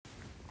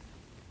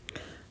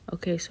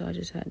Okay, so I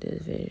just had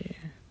this vision.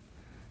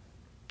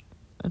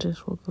 I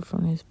just woke up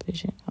from this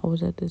vision. I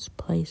was at this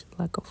place,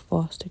 like a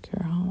foster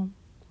care home.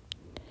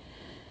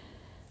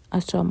 I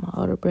saw my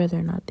older brother,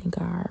 and I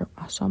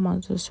saw my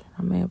sister.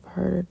 I may have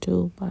heard her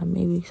too, but I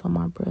maybe saw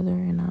my brother,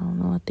 and I don't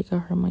know. I think I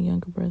heard my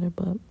younger brother,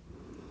 but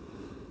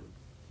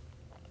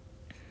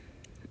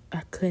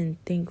I couldn't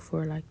think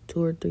for like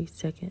 2 or 3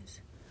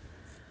 seconds,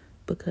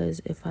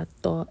 because if I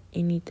thought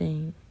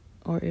anything,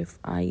 or if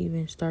I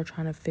even start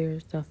trying to figure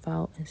stuff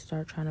out and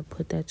start trying to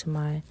put that to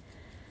my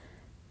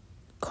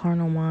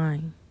carnal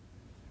mind,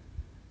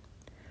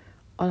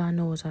 all I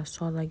know is I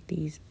saw like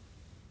these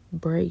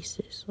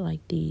braces,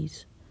 like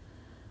these,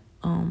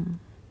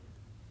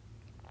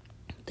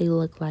 they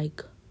look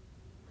like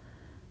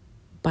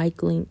bike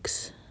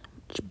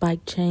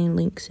chain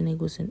links, and it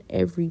was in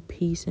every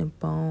piece and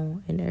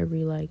bone and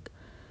every like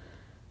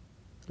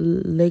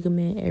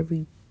ligament,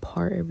 every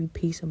part, every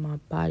piece of my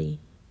body.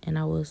 And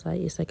I was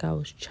like, it's like I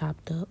was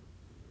chopped up,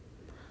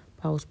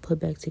 but I was put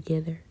back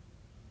together,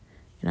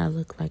 and I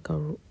looked like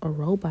a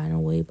robot in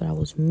a way, but I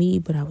was me,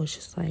 but I was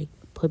just like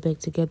put back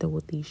together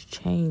with these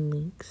chain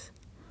links,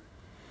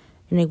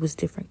 and it was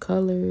different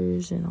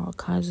colors and all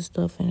kinds of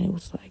stuff. And it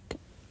was like,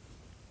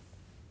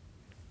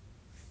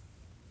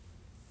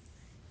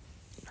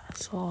 I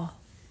saw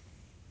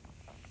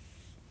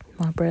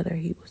my brother,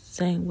 he was the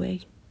same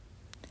way.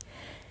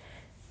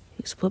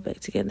 He was put back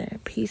together in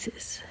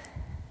pieces.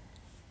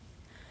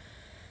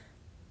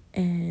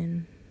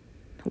 And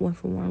I went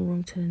from one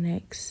room to the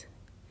next.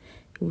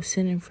 He was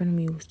sitting in front of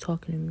me, he was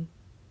talking to me.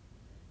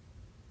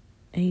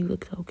 And he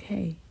looked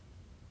okay.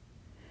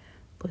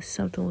 But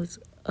something was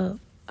up.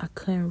 I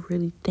couldn't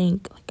really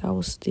think. Like I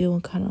was still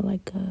in kind of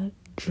like a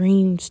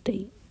dream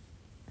state.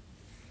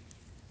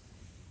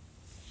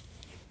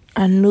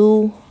 I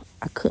knew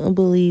I couldn't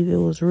believe it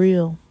was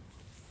real.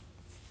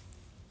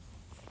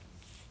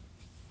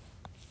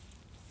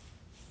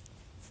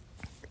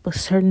 But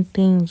certain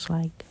things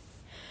like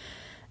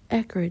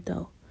accurate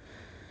though.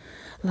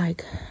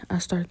 Like I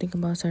started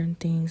thinking about certain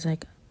things.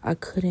 Like I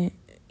couldn't,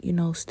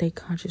 stay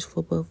conscious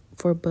for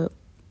but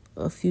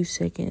a few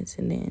seconds,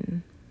 and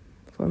then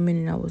for a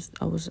minute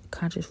I was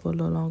conscious for a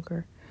little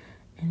longer.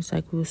 And it's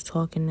like we was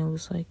talking, it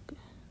was like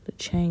the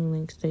chain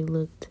links, they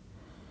looked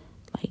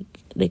like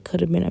they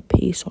could have been a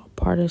piece or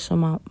part of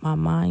my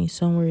mind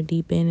somewhere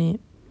deep in it.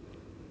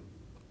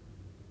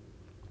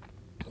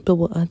 But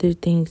with other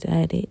things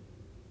added,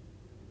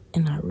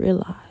 and I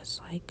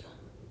realized like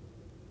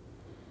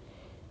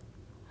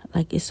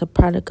it's a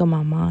product of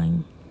my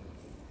mind.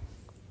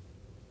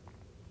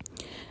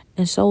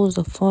 And so was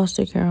the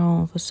foster care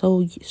home. For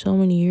so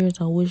many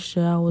years I wished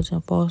that I was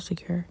in foster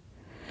care.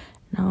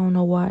 And I don't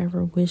know why I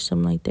ever wished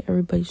something like that.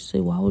 Everybody used to say,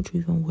 why would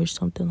you even wish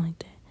something like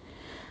that?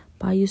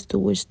 But I used to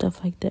wish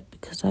stuff like that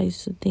because I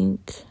used to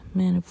think,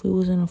 man, if we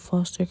was in a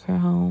foster care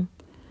home,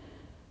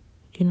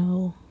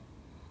 will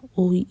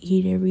we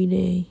eat every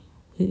day?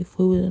 If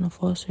we was in a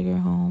foster care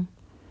home,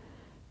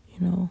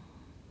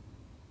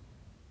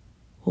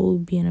 will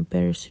we be in a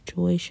better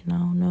situation? I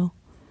don't know.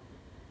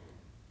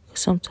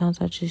 Sometimes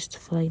I just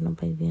feel like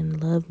nobody didn't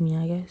love me,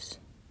 I guess.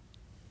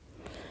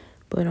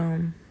 But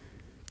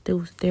they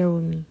was there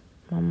with me.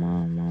 My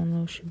mom, I don't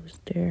know if she was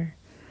there.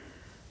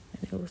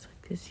 And it was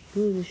like, this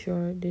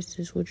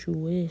is what you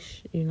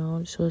wish,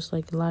 So it's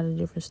like a lot of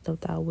different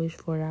stuff that I wish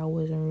for that I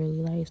wasn't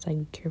really like. It's like,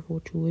 be careful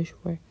what you wish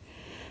for.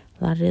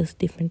 A lot of those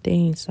different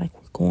things, like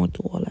we're going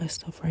through all that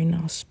stuff right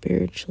now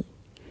spiritually.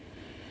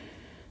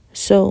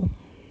 So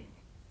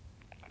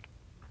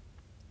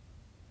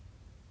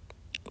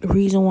the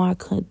reason why I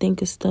couldn't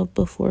think of stuff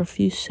but for a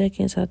few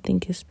seconds, I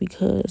think it's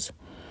because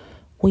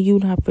when I'm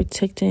not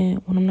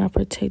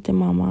protecting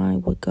my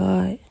mind with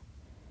God,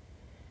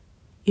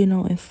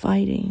 and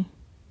fighting,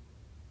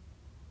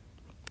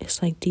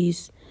 it's like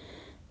these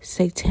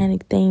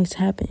satanic things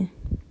happen.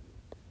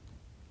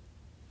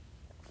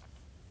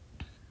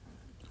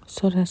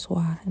 So that's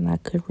why, and I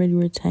couldn't really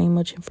retain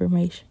much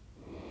information.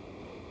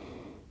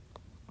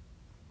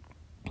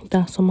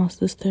 That's my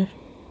sister.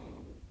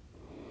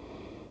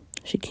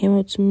 She came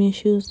up to me and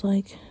she was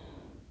like,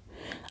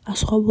 I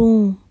saw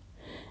Boom.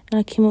 And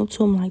I came up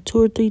to him like 2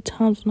 or 3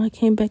 times. When I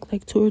came back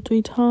like 2 or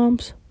 3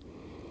 times,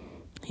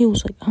 he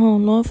was like, I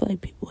don't know, I feel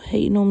like people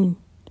hating on me.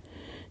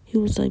 He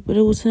was like, but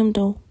it was him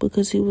though,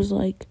 because he was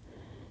like,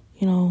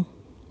 you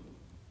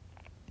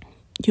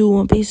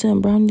want to pay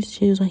something brownies?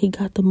 He was like, he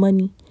got the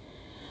money.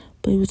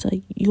 But he was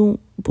like,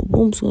 but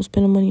Boom's going to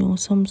spend the money on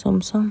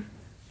something.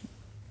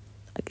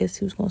 I guess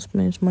he was going to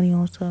spend his money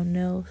on something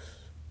else.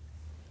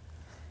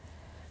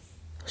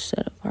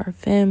 Set up our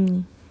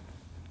family.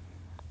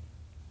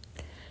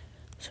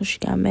 So she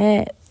got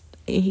mad.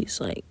 And he's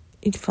like,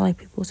 he felt like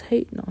people was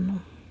hating on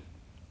him.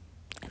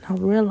 And I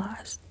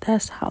realized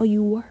that's how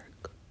you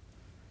work.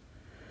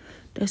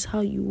 That's how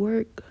you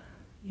work,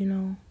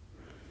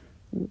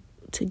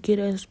 to get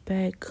us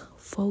back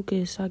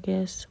focused, I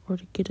guess, or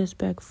to get us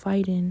back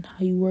fighting.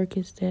 How you work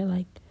is that,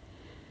 like,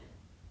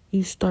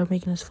 you start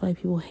making us feel like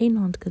people hating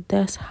on us, because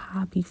that's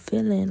how I be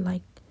feeling,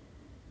 like,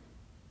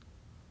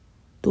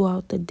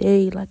 throughout the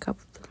day. Like, I'm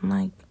feeling I'm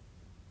like,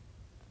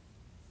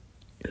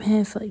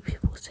 man, I feel like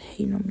people was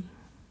hating on me.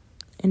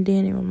 And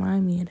then it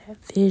reminded me of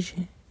that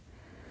vision.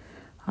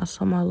 I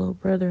saw my little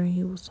brother and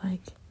he was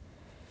like,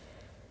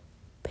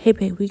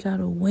 Pepe, we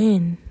gotta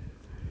win.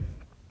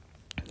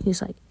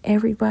 He's like,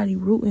 everybody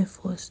rooting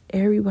for us.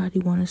 Everybody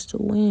want us to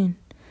win.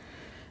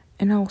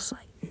 And I was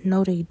like,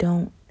 no, they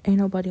don't. Ain't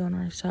nobody on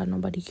our side.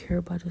 Nobody care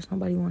about us.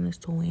 Nobody want us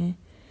to win.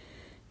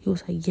 He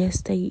was like,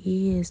 yes, they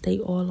is. They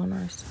all on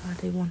our side.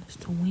 They want us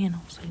to win. I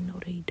was like, no,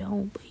 they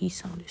don't. But he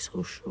sounded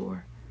so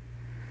sure.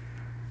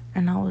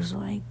 And I was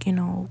like,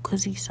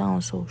 because he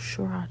sounds so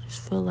sure, I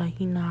just feel like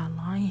he not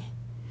lying.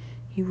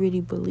 He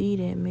really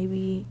believed it.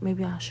 Maybe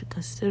I should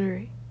consider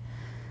it.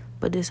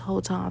 But this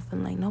whole time, I feel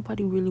like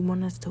nobody really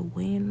want us to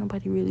win.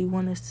 Nobody really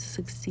want us to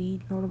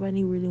succeed.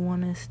 Nobody really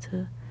want us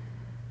to,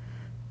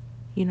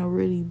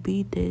 really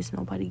beat this.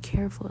 Nobody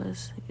care for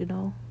us, They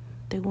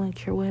wouldn't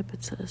care what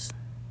happened to us.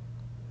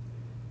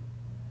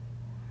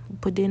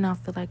 But then I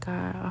feel like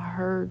I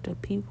heard the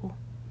people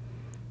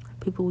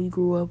we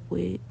grew up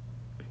with,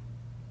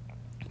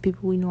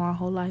 people we know our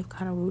whole life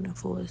kind of rooting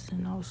for us.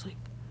 And I was like,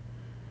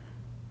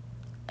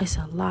 it's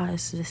a lie.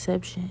 It's a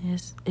deception.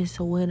 It's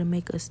a way to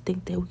make us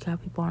think that we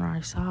got people on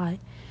our side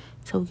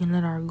so we can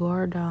let our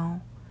guard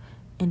down.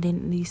 And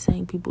then these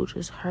same people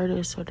just hurt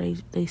us or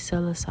they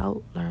sell us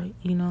out. Like,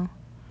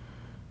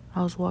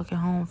 I was walking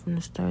home from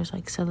the store. It's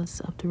like sell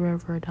us up the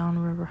river or down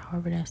the river,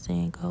 however that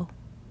saying go.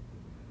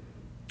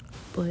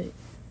 But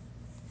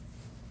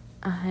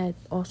I had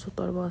also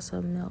thought about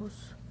something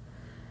else.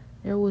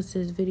 There was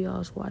this video I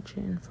was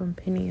watching from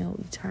Peniel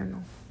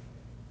Eternal.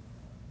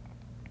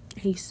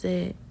 He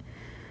said,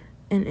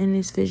 and in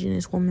this vision,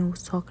 this woman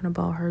was talking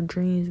about her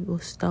dreams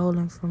was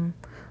stolen from,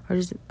 or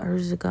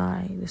this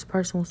guy, this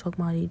person was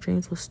talking about their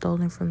dreams was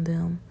stolen from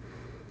them.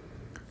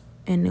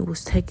 And it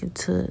was taken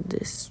to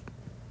this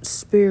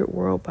spirit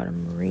world by the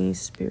marine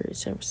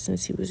spirits ever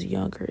since he was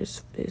younger.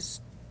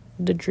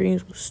 The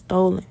dreams was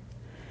stolen.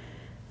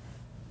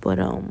 But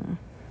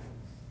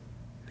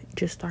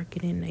just start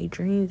getting their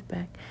dreams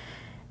back.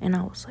 And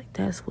I was like,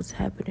 that's what's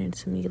happening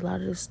to me. A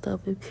lot of this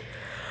stuff,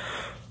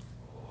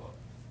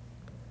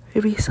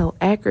 it be so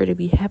accurate, it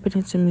be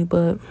happening to me.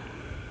 But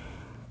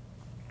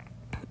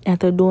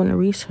after doing the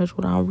research,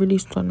 what I'm really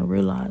starting to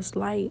realize,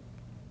 like,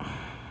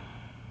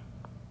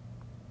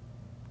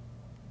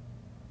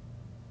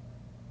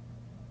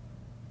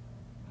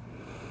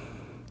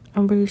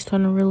 I'm really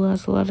starting to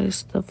realize a lot of this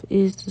stuff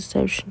is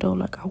deception, though.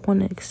 Like, I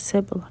want to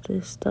accept a lot of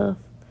this stuff.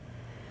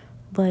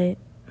 But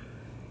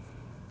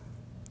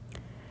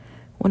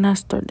when I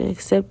start to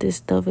accept this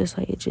stuff, it's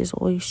like it just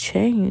always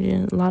changes.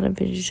 And a lot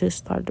of it just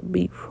start to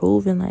be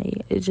proven.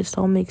 Like, it just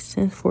all makes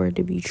sense for it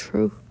to be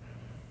true.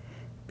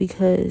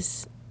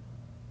 Because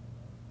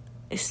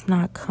it's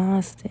not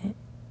constant.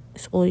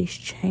 It's always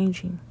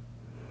changing.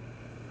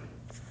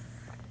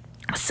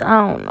 So,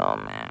 I don't know,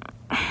 man.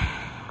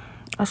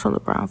 I saw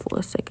LeBron for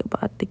a second,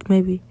 but I think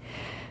maybe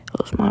it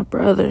was my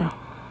brother.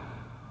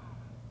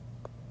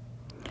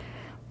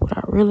 What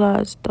I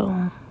realized,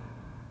 though,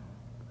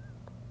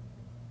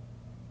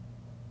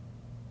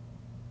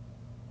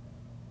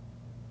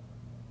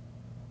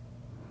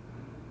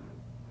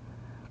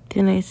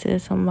 then they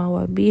said something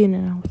about YB,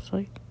 and I was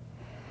like,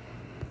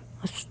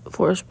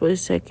 for a split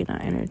second, I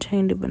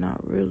entertained it, but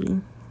not really.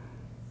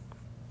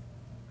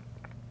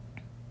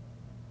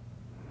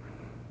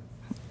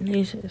 And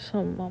they said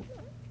something about,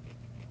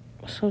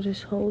 so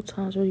this whole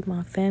time, it's really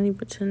my family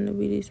pretending to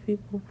be these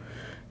people.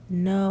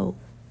 No,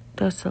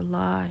 that's a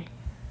lie.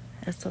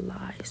 That's a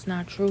lie. It's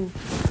not true.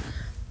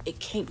 It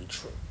can't be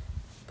true.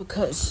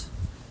 Because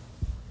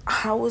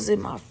how is it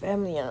my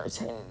family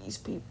entertaining these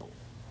people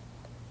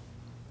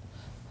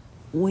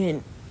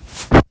when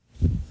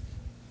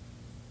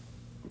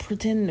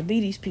pretending to be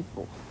these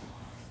people?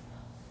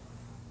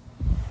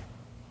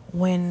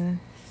 When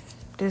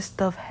this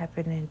stuff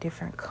happened in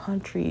different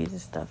countries,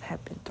 this stuff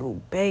happened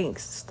through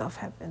banks, this stuff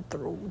happened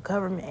through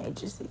government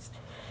agencies.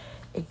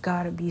 It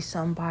gotta be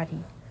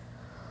somebody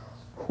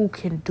who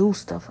can do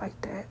stuff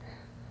like that.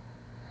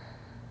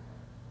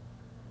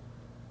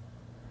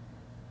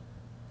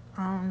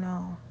 I don't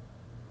know.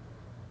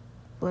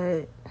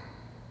 But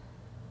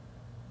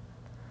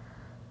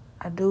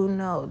I do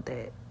know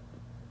that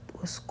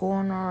what's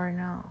going on right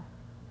now,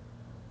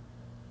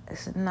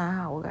 it's not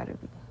how it gotta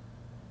be.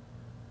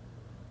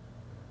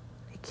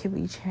 It can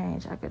be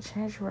changed. I could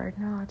change it right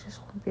now. I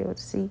just want to be able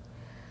to see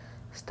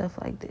stuff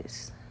like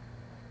this.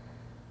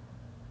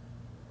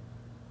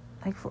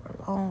 Like, for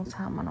a long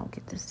time, I don't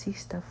get to see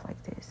stuff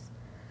like this.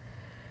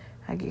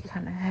 I get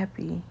kind of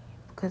happy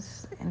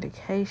because it's an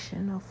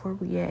indication of where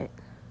we at.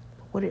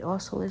 But what it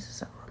also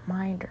is a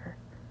reminder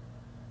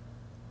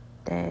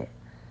that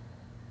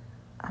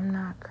I'm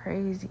not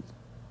crazy.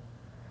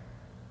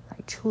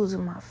 Like,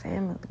 choosing my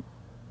family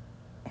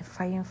and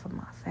fighting for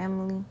my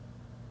family,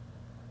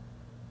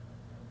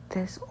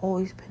 that's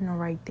always been the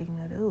right thing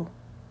to do.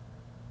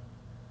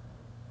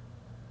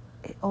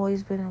 It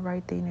always been the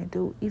right thing to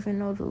do, even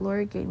though the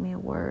Lord gave me a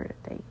word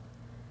that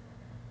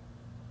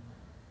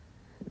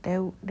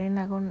they're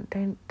not gonna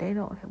they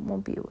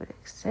won't be able to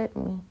accept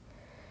me.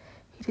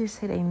 He didn't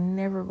say they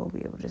never gonna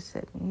be able to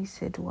accept me. He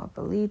said, do I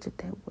believe that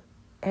they would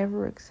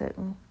ever accept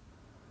me?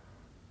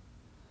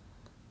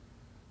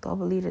 Do I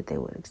believe that they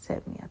would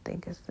accept me? I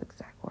think is the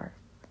exact word.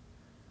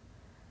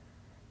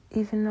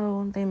 Even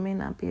though they may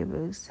not be able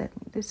to accept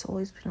me, this has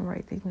always been the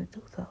right thing to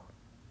do, though.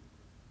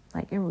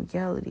 Like, in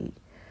reality,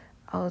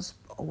 I was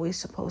always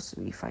supposed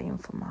to be fighting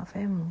for my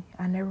family.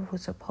 I never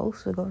was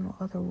supposed to go no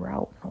other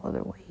route, no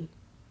other way.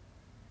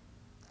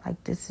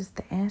 Like, this is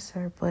the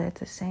answer, but at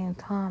the same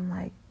time,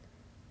 like,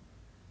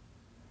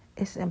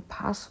 it's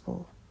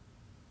impossible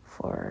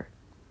for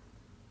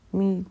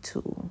me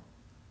to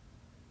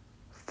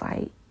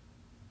fight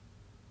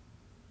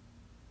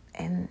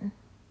and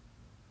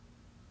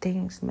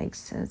things make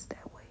sense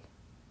that way.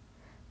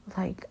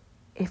 Like,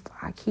 if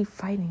I keep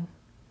fighting,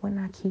 when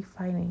I keep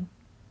fighting,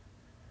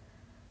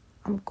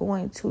 I'm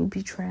going to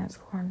be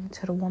transformed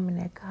into the woman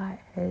that God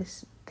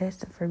has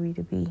destined for me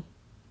to be.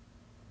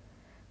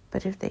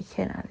 But if they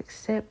cannot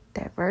accept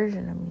that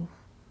version of me,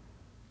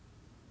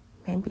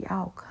 maybe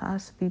I'll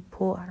constantly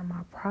pull out of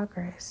my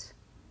progress.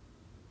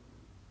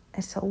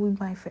 And so we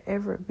might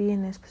forever be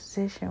in this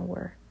position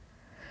where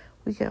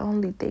we can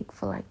only think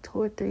for like 2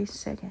 or 3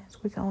 seconds.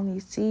 We can only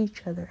see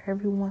each other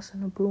every once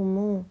in a blue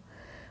moon.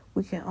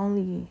 We can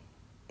only,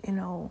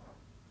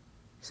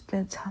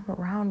 spend time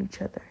around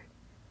each other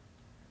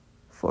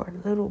for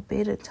a little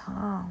bit of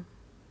time.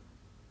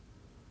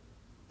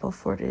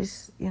 Before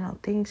this,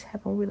 things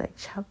happen, we like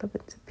chopped up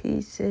into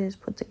pieces,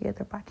 put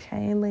together by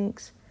chain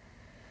links,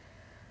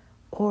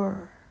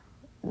 or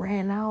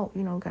ran out,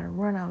 gotta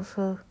run out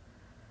to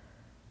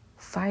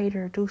fight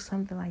or do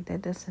something like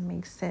that. Doesn't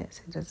make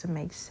sense. It doesn't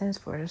make sense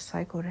for the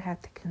cycle to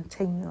have to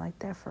continue like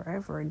that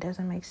forever. It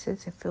doesn't make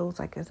sense. It feels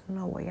like there's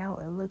no way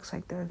out. It looks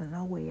like there's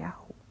no way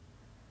out.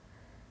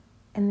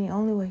 And the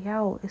only way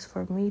out is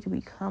for me to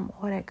become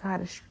all that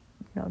God is,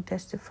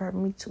 destined for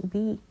me to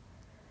be.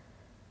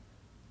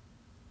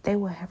 They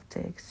will have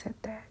to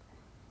accept that.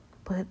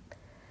 But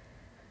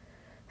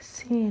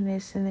seeing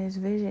this in this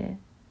vision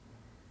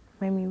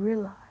made me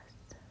realize,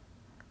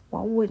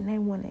 why wouldn't they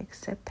want to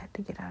accept that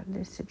to get out of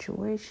this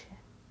situation?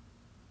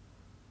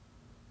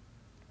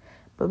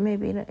 But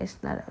maybe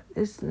it's not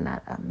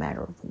a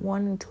matter of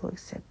wanting to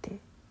accept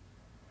it,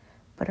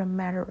 but a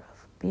matter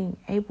of being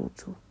able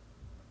to.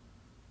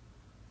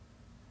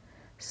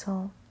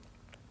 So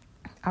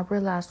I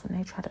realized when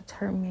they try to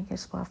turn me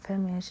against my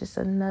family, it's just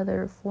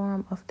another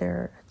form of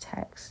their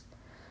attacks,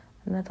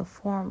 another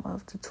form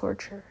of the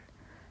torture.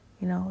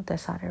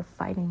 That's how they're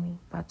fighting me,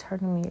 by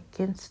turning me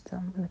against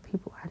them and the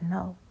people I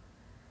know,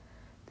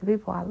 the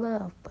people I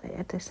love. But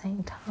at the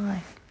same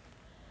time,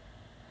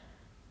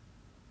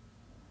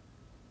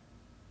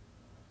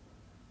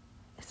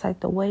 it's like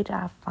the way that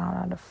I found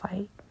how to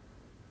fight,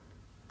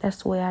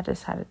 that's the way I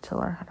decided to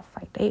learn how to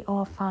fight. They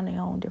all found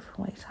their own different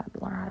ways how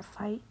to learn how to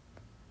fight.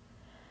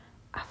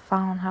 I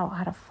found how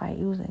to fight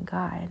using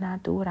God, and I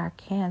do what I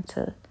can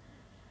to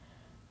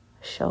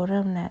show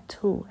them that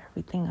too,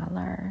 everything I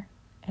learned.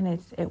 And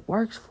it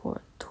works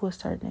to a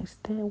certain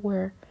extent,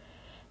 where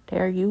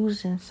they're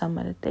using some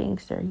of the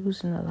things, they're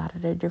using a lot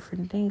of their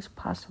different things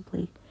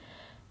possibly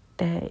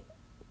that,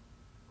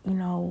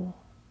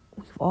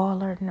 we've all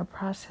learned in the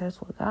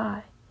process with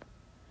God.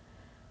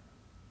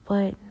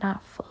 But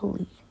not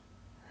fully,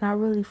 not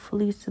really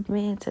fully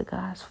submitting to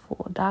God's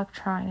full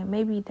doctrine. And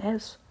maybe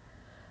that's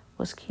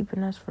what's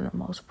keeping us from the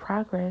most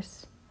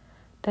progress.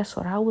 That's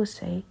what I would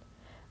say.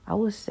 I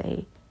would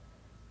say,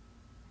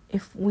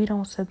 if we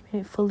don't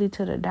submit fully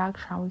to the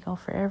doctrine, we're going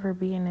to forever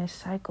be in this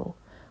cycle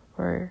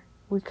where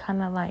we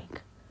kind of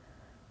like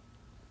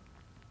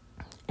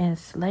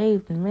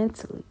enslaved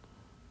mentally,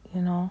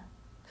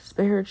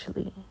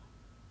 spiritually.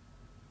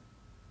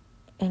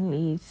 In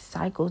these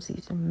cycles,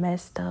 these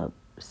messed up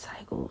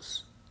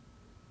cycles.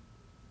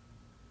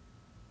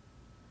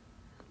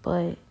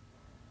 But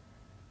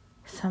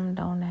something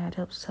don't add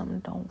up, something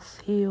don't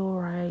feel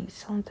right,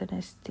 something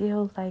is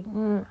still like,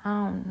 I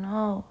don't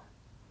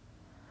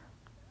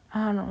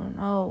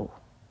know.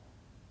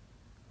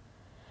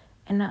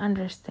 And I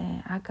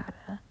understand I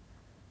gotta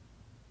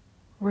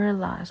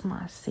realize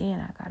my sin.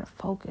 I gotta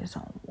focus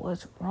on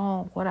what's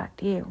wrong, what I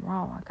did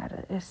wrong.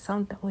 It's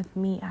something with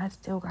me I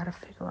still gotta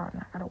figure out,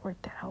 and I gotta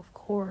work that out, of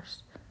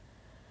course.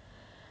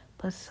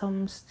 But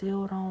something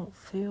still don't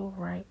feel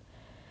right.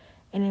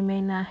 And it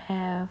may not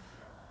have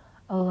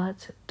a lot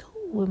to do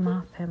with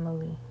my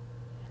family.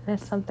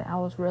 That's something I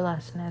was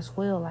realizing as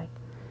well. Like,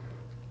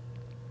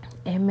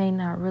 it may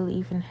not really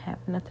even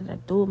have nothing to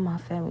do with my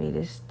family.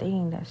 This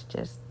thing that's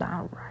just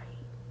not right.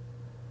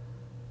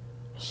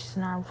 It's just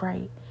not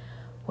right.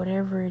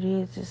 Whatever it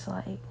is, it's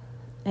like,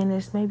 and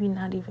it's maybe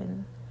not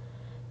even,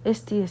 it's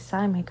the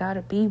assignment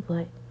gotta be,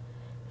 but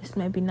it's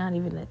maybe not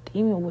even a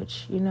demon,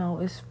 which,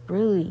 it's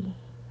really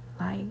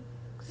like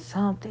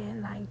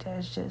something like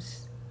that's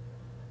just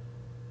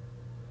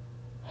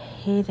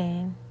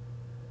hidden,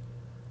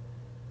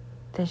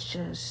 that's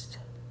just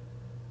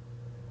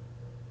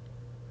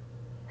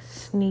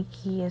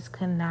sneaky, it's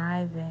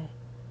conniving,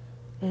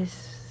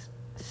 it's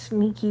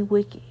sneaky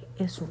wicked.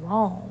 It's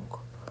wrong.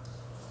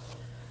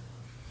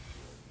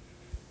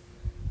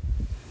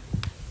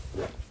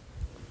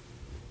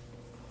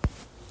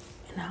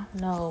 And I don't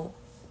know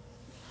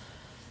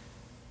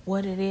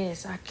what it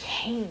is. I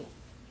can't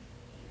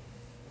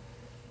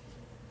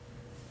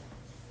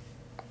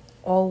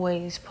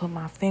always put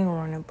my finger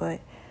on it, but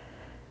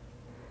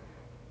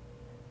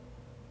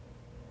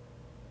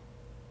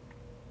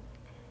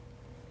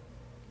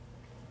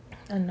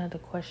another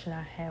question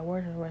I had,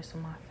 where's the rest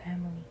of my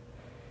family?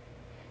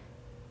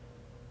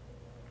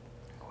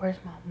 Where's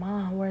my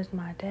mom? Where's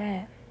my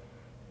dad?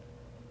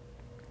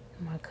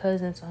 My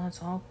cousins,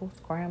 aunts, uncles,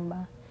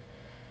 grandma.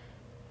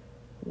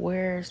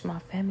 Where's my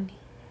family?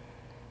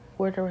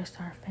 Where's the rest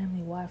of our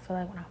family? Why I feel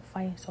like when I'm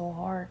fighting so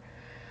hard,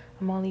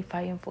 I'm only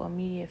fighting for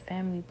immediate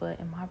family, but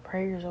in my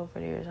prayers over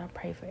there is I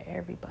pray for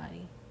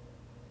everybody.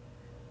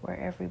 Where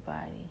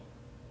everybody.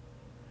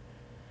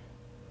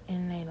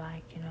 And they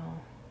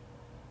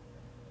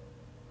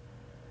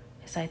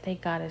it's like they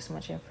got as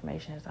much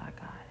information as I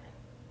got.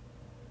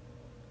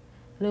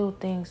 Little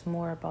things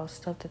more about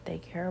stuff that they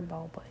care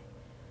about, but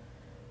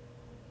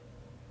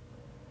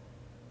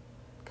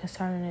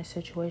concerning this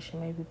situation,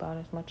 maybe about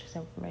as much as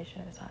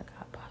information as I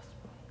got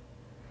possibly.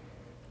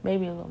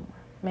 Maybe a little more.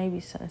 Maybe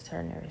in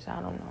certain areas. I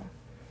don't know.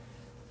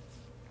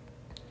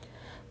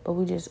 But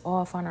we just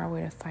all find our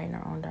way to fight in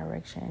our own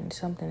direction. And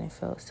something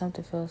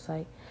feels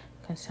like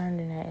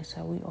concerning that, it's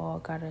like we all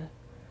gotta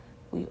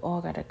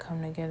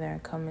come together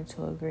and come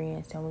into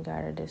agreement, and we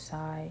gotta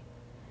decide,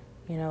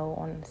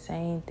 on the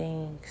same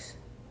things.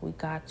 We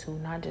got to,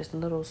 not just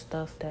little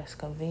stuff that's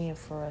convenient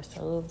for us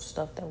or little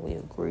stuff that we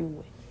agree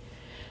with.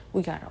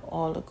 We gotta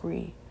all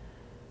agree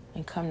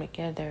and come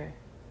together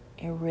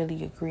and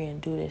really agree and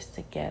do this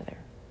together.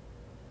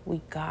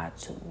 We got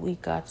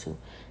to.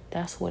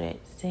 That's what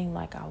it seemed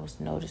like I was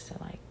noticing.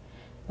 Like,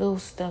 little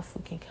stuff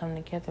we can come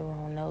together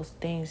on. Those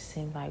things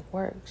seem like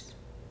works.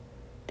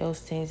 Those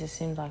things it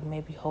seems like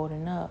maybe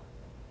holding up.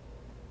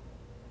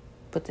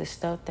 But the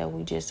stuff that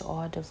we just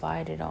all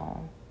divided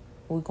on,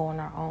 we going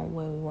our own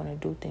way. We want to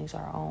do things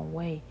our own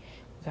way.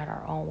 We got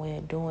our own way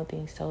of doing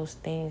things. Those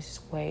things is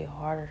way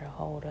harder to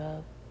hold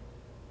up.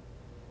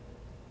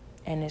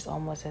 And it's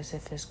almost as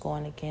if it's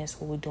going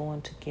against what we're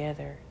doing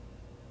together.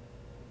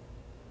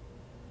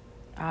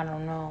 I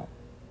don't know.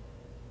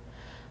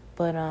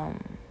 But,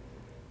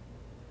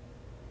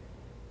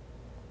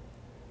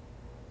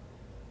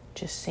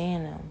 just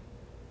seeing them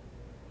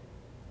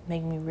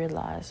make me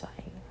realize,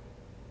 like,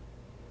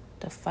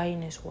 the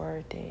fighting is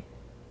worth it.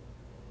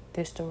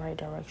 This the right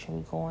direction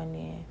we going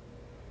in.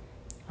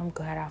 I'm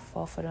glad I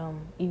fought for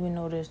them, even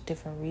though there's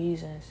different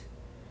reasons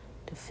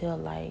to feel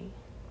like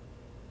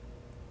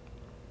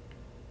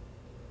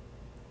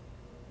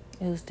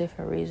it was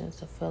different reasons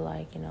to feel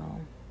like,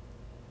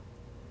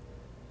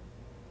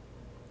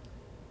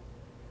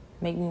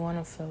 make me want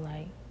to feel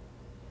like,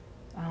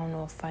 I don't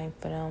know if fighting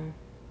for them,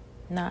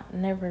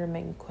 never to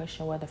make me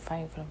question whether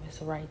fighting for them is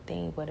the right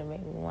thing, but it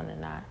made me want to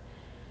not,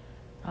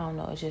 I don't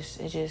know,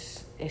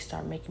 it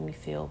started making me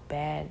feel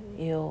bad,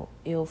 ill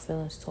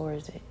feelings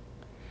towards it.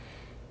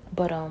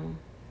 But,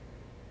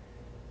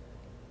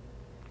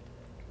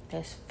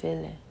 this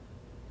feeling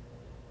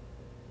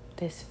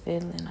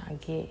I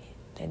get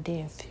that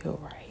didn't feel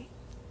right.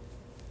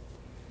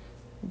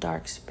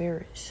 Dark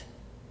spirits,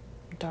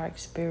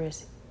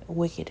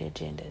 wicked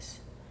agendas.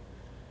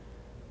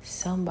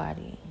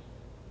 Somebody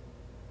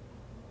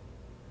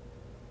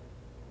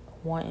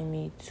wanting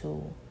me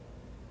to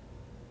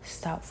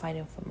stop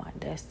fighting for my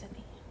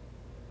destiny.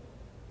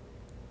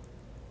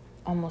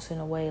 Almost in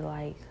a way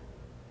like,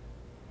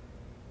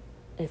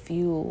 if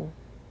you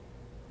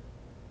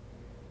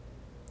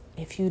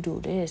do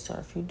this, or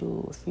if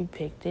you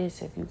pick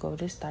this, if you go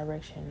this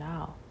direction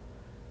now,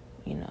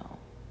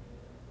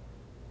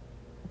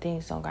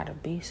 things don't gotta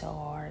be so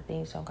hard.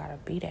 Things don't gotta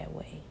be that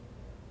way.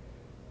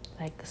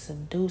 Like,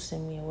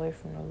 seducing me away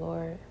from the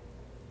Lord.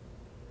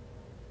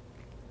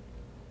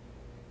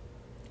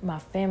 My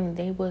family,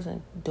 they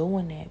wasn't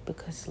doing that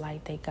because,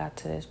 like, they got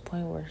to this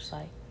point where it's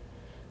like,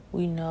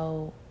 we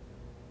know,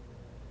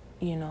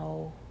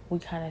 we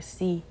kind of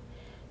see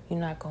you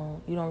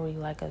don't really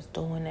like us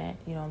doing that.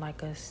 You don't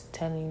like us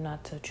telling you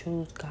not to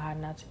choose God,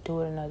 not to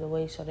do it another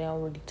way. So they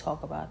don't really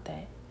talk about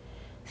that.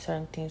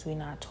 Certain things we're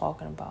not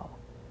talking about.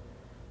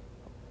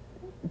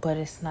 But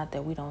it's not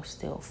that we don't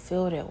still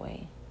feel that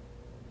way.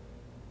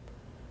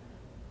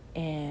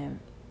 And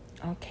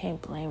I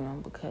can't blame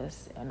them,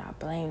 because when I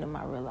blame them,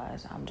 I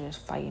realize I'm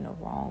just fighting the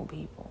wrong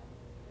people.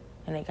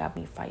 And they got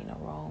me fighting the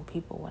wrong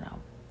people when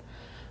I'm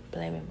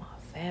blaming my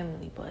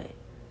family. But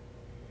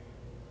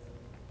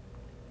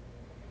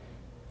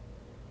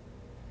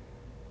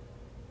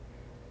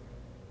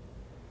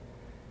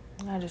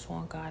I just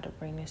want God to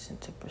bring this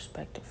into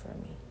perspective for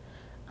me.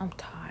 I'm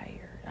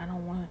tired. I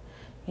don't want,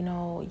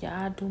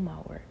 I do my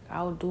work.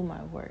 I'll do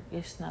my work.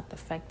 It's not the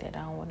fact that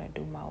I don't want to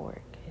do my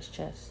work. It's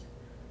just,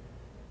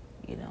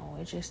 it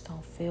just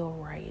don't feel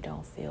right. It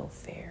don't feel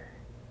fair.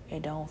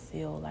 It don't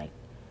feel like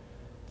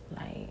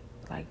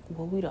Like,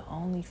 were we the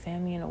only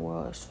family in the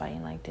world that's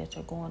fighting like this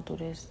or going through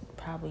this?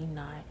 Probably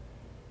not.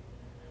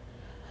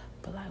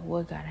 But like,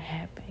 what gotta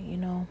happen, you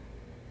know?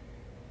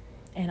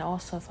 And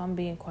also, if I'm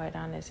being quite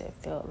honest, it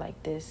felt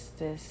like this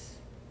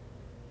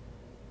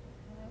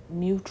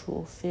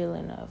mutual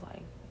feeling of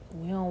like,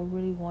 we don't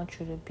really want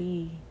you to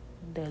be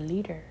the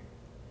leader.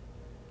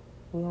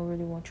 We don't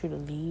really want you to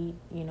lead,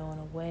 you know, in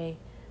a way.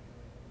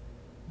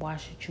 Why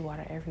should you out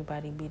of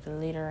everybody be the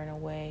leader in a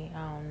way?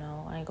 I don't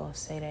know. I ain't gonna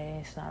say that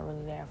it's not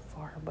really that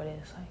far, but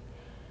it's like,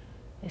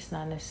 it's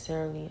not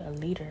necessarily a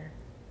leader,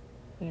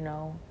 you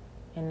know,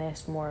 and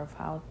that's more of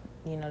how,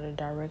 you know, the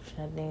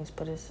direction of things.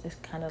 But it's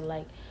kind of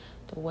like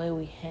the way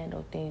we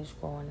handle things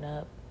growing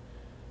up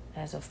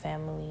as a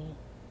family.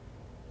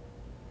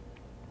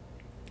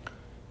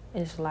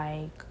 It's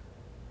like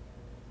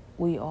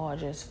we all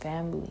just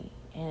family,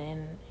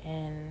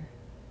 and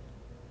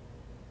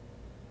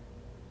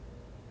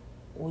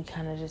we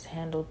kind of just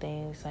handle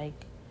things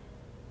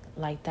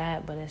like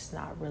that, but it's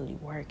not really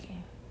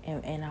working.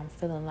 And I'm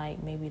feeling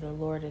like maybe the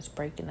Lord is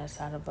breaking us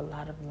out of a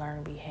lot of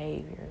learned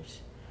behaviors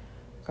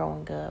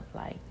growing up,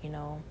 like, you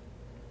know,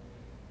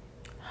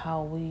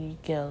 how we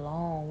get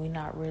along.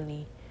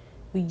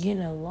 We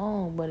getting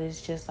along, but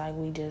it's just like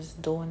we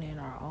just doing it in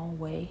our own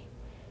way.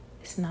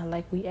 It's not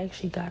like we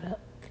actually got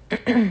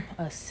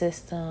a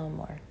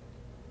system or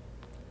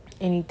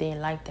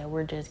anything like that.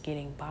 We're just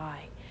getting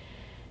by.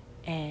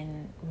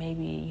 And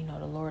maybe, you know,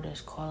 the Lord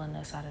is calling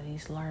us out of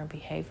these learned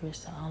behaviors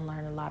to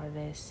unlearn a lot of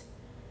this,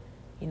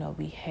 you know,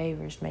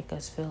 behaviors make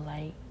us feel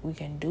like we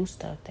can do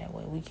stuff that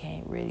way. We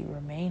can't really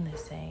remain the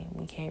same.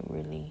 We can't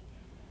really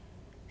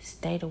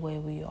stay the way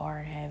we are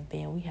and have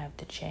been. We have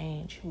to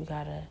change. We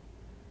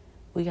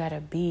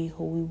gotta be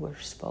who we were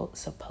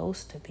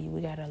supposed to be. We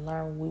gotta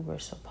learn what we were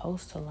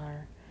supposed to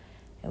learn.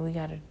 And we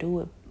gotta do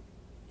it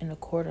in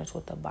accordance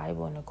with the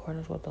Bible, in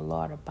accordance with the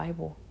law of the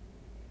Bible.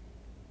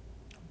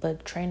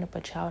 But train up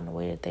a child in the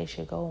way that they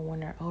should go, and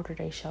when they're older,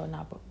 they shall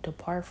not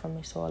depart from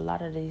it. So a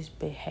lot of these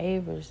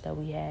behaviors that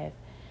we have,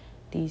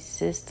 these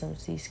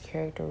systems, these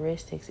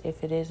characteristics,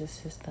 if it is a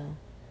system,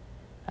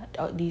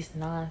 these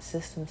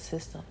non-system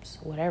systems,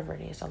 whatever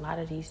it is, a lot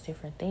of these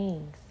different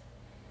things,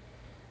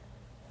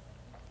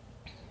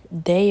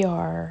 they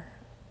are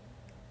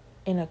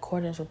in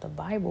accordance with the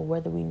Bible,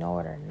 whether we know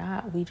it or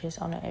not. We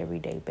just, on an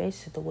everyday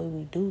basis, the way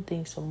we do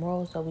things, the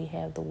morals that we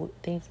have, the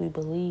things we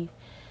believe,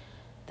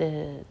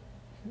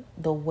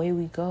 the way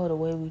we go, the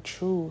way we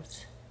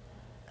choose,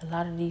 a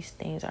lot of these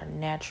things are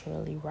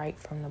naturally right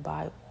from the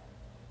Bible.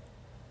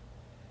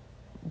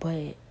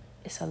 But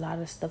it's a lot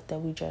of stuff that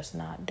we just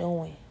not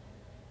doing.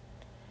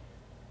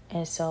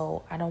 And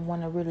so I don't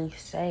want to really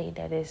say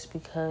that it's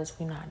because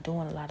we're not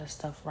doing a lot of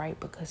stuff right,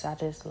 because I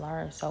just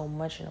learned so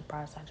much in the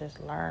process. I just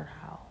learned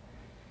how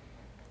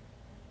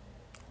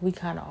we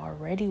kind of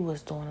already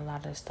was doing a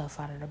lot of stuff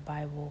out of the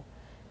Bible,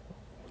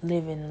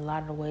 living in a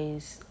lot of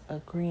ways,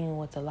 agreeing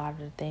with a lot of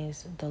the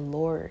things the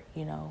Lord,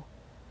 you know,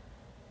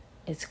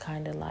 it's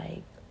kind of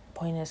like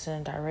pointing us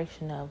in a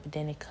direction of, but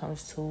then it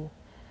comes to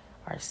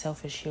our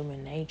selfish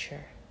human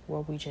nature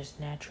where we just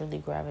naturally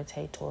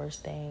gravitate towards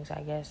things,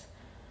 I guess,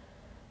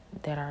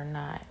 that are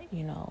not,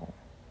 you know,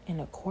 in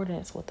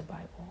accordance with the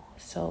Bible.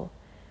 So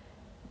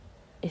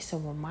it's a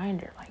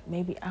reminder, like,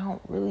 maybe I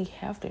don't really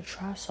have to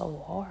try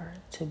so hard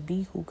to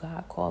be who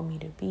God called me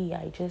to be.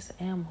 I just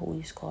am who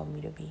He's called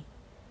me to be.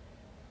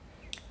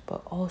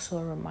 But also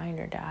a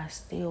reminder that I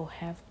still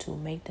have to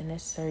make the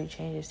necessary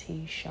changes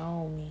He's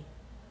shown me.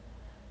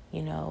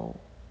 You know,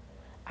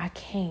 I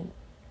can't,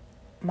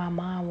 my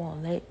mind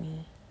won't let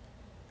me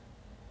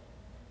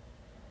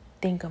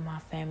think of my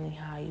family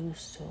how I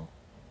used to.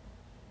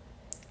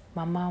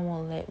 My mind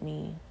won't let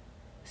me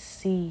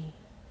see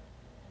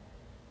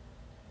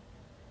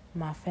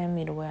my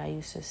family the way I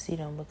used to see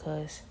them,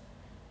 because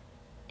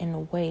in a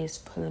way it's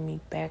pulling me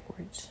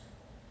backwards.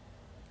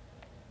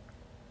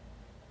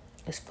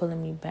 It's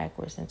pulling me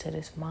backwards into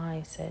this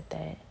mindset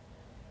that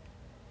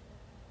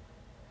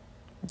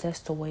that's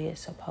the way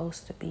it's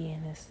supposed to be,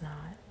 and it's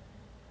not.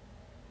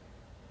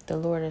 The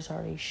Lord has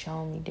already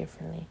shown me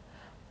differently.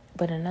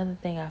 But another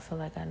thing I feel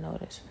like I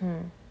noticed,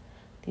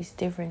 these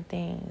different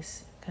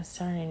things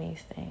concerning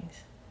these things.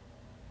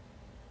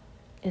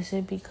 Is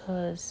it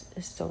because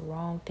it's the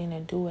wrong thing to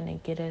do and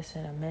it get us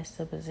in a messed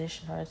up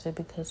position, or is it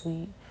because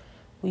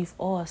we've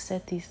all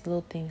set these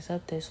little things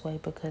up this way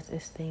because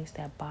it's things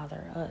that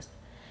bother us?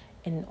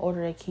 And in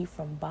order to keep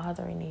from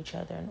bothering each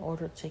other, in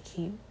order to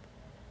keep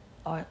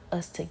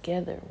us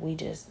together, we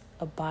just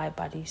abide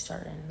by these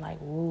certain like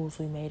rules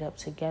we made up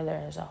together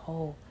as a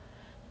whole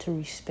to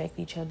respect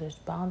each other's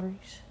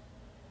boundaries.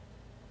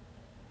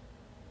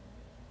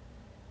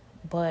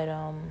 But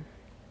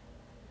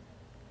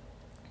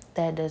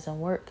that doesn't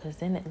work, because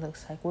then it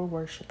looks like we're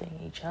worshiping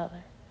each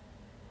other.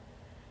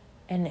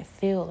 And it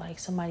feel like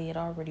somebody had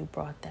already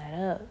brought that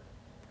up.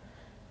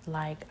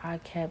 Like I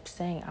kept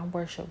saying, I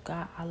worship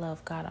God, I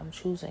love God, I'm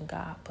choosing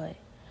God, but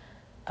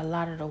a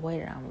lot of the way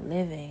that I'm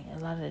living, a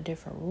lot of the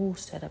different rules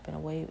set up in the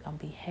way I'm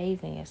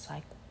behaving, it's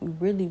like we're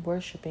really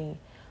worshiping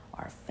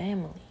our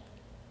family.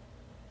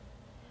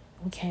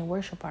 we can't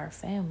worship our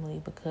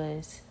family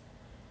because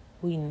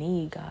we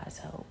need God's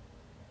help.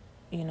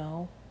 You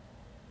know,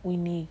 we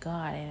need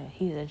God, and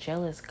He's a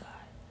jealous God.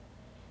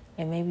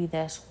 And maybe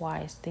that's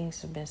why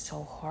things have been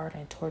so hard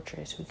and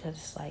torturous, because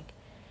it's like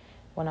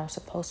when I'm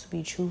supposed to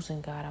be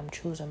choosing God, I'm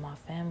choosing my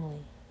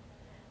family.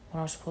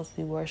 When I'm supposed to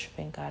be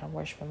worshiping God, I'm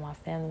worshiping my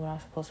family. When I'm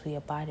supposed to be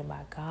abiding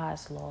by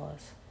God's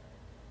laws,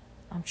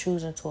 I'm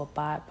choosing to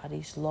abide by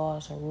these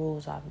laws and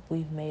rules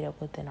we've made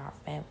up within our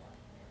family.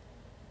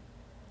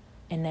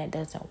 And that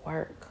doesn't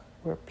work.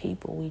 We're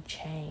people, we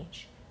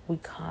change. We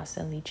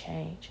constantly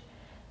change.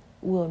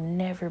 We'll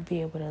never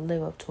be able to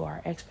live up to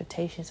our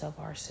expectations of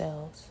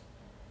ourselves.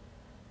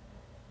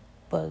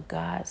 But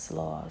God's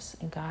laws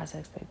and God's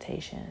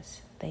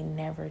expectations, they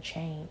never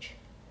change.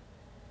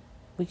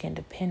 We can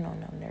depend on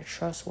them. They're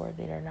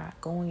trustworthy. They're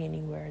not going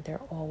anywhere.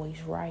 They're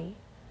always right.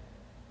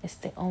 It's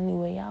the only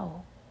way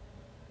out.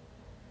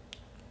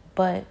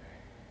 But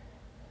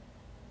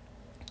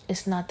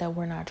it's not that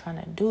we're not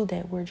trying to do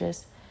that. We're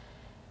just,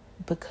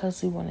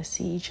 because we want to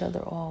see each other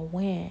all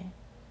win,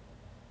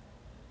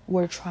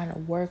 we're trying to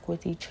work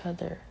with each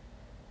other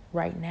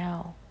right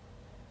now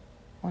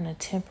on a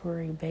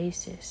temporary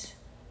basis.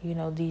 You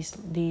know,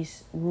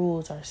 these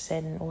rules are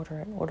set in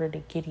order to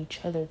get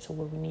each other to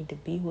where we need to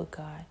be with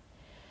God,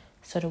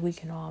 so that we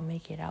can all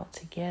make it out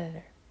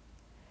together.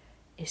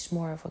 It's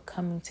more of a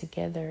coming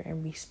together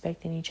and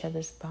respecting each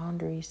other's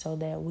boundaries so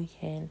that we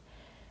can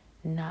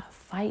not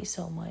fight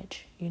so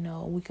much. You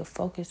know, we can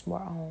focus more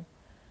on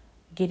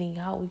getting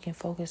out. We can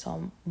focus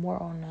on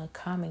more on a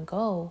common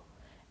goal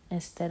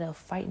instead of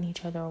fighting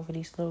each other over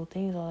these little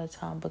things all the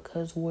time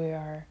because we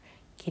are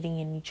getting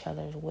in each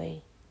other's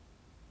way.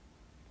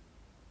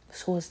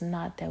 So it's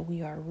not that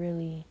we are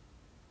really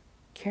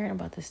caring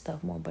about this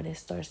stuff more, but it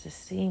starts to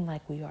seem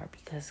like we are,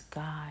 because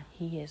God,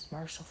 He is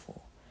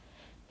merciful.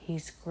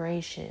 He's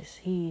gracious.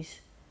 He's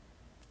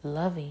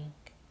loving.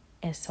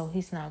 And so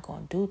He's not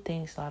going to do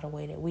things the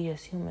way that we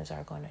as humans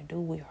are going to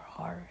do. We are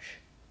harsh.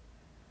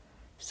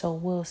 So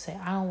we'll say,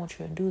 I don't want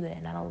you to do that,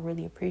 and I don't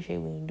really appreciate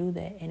when you do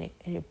that, and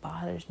it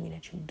bothers me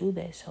that you do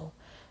that. So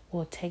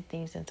we'll take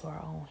things into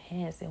our own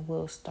hands, and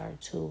we'll start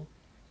to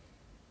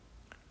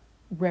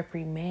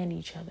reprimand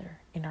each other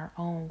in our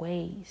own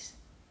ways.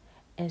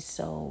 And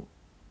so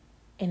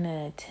in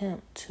an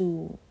attempt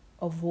to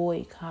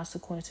avoid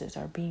consequences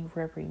or being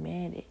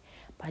reprimanded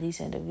by these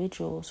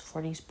individuals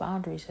for these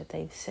boundaries that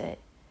they've set,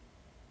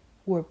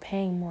 we're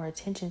paying more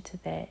attention to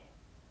that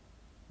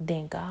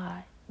than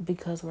God,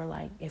 because we're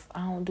like, if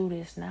I don't do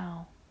this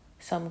now,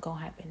 something's gonna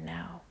happen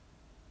now.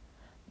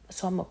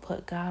 So I'm gonna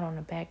put God on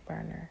the back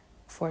burner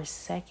for a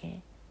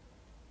second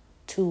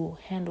to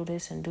handle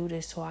this and do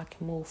this so I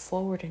can move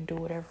forward and do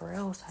whatever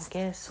else, I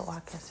guess, so I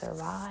can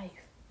survive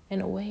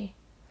in a way,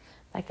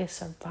 like a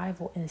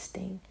survival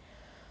instinct.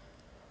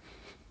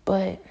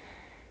 But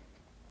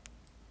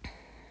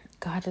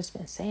God has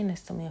been saying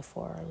this to me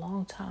for a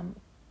long time.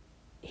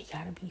 He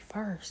got to be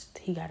first.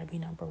 He got to be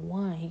number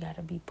one. He got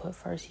to be put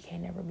first. He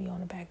can't never be on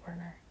the back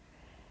burner.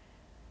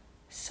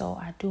 So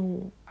I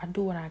do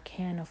what I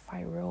can to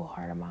fight real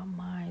hard in my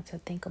mind to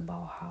think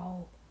about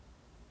how,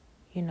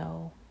 you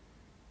know,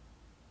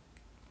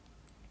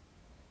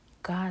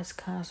 God's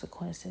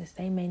consequences,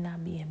 they may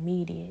not be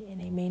immediate, and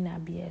they may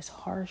not be as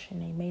harsh,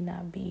 and they may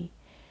not be,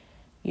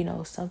 you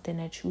know, something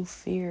that you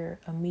fear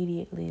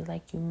immediately,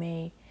 like you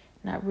may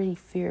not really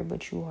fear,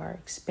 but you are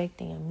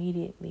expecting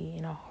immediately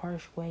in a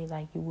harsh way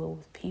like you will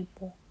with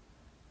people.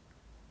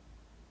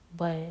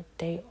 But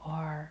they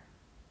are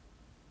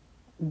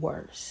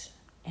worse,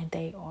 and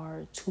they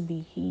are to be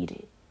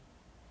heeded.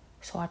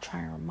 So I try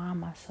and remind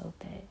myself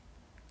that,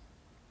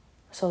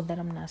 so that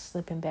I'm not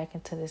slipping back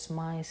into this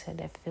mindset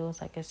that feels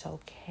like it's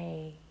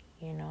okay,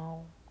 you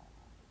know,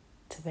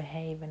 to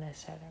behave in a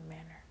certain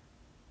manner.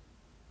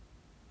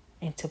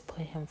 And to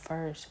put Him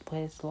first, put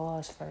His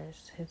laws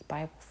first, His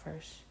Bible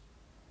first.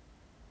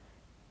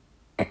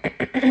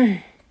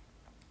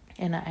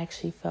 And I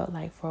actually felt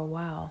like for a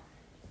while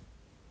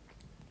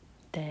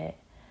that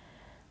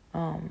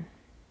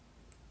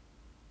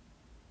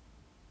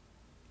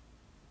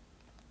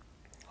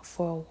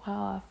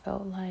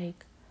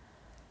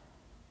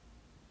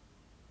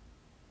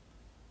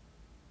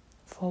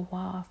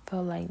I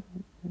felt like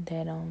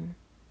that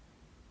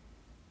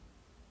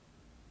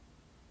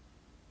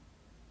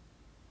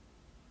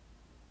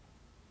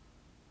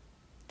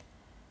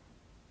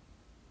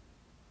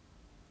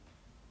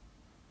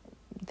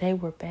they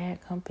were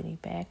bad company.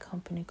 Bad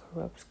company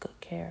corrupts good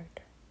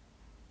character.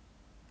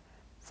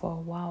 For a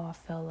while I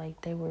felt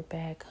like they were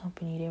bad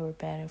company. They were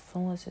bad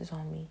influences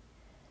on me.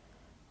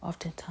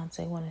 Oftentimes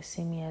they want to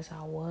see me as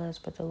I was,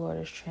 but the Lord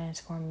is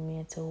transforming me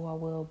into who I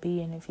will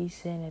be. And if He's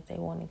saying that they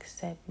won't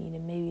accept me,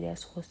 then maybe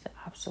that's what's the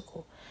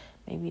obstacle.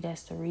 Maybe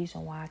that's the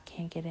reason why I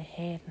can't get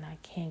ahead and I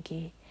can't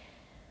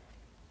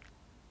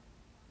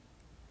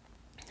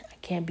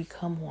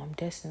become who I'm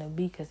destined to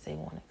be, because they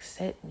won't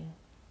accept me.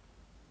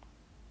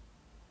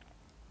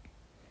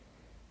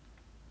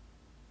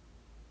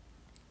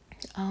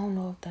 I don't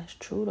know if that's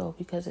true though,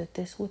 because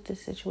what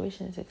this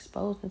situation is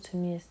exposing to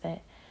me is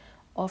that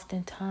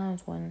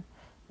oftentimes when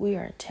we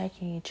are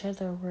attacking each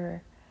other,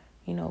 we're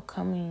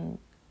coming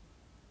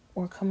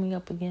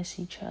up against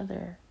each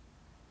other.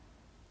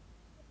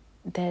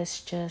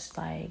 That's just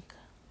like,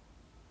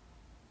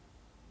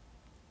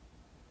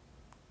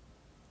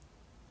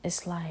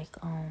 it's like,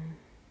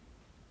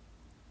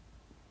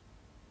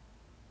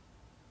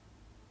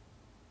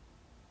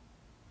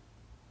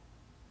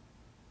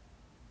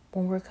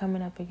 when we're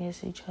coming up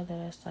against each other,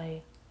 that's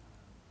like,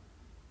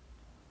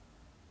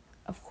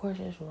 of course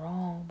it's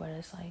wrong, but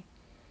it's like,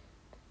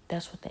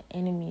 that's what the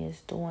enemy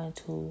is doing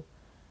to,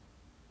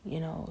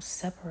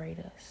 separate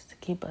us, to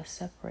keep us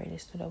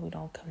separated so that we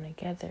don't come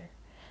together.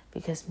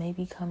 Because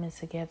maybe coming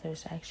together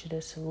is actually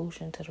the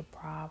solution to the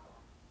problem.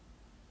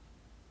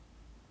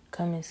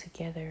 Coming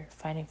together,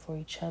 fighting for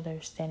each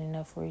other, standing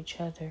up for each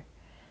other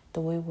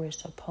the way we're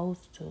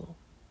supposed to.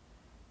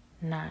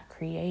 Not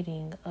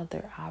creating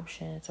other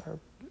options or,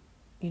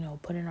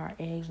 putting our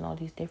eggs in all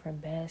these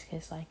different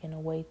baskets, like in a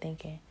way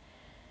thinking,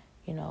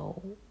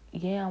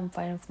 yeah, I'm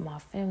fighting for my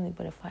family,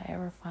 but if I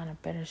ever find a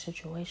better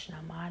situation,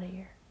 I'm out of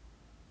here.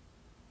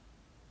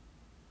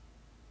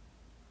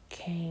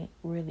 Can't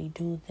really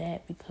do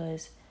that,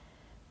 because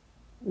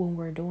when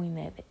we're doing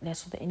that,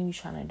 that's what the enemy's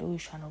trying to do.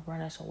 He's trying to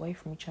run us away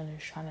from each other.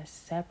 He's trying to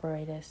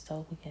separate us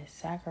so we can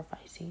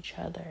sacrifice each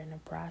other in the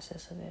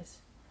process of this.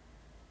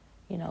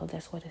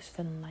 That's what it's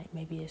feeling like.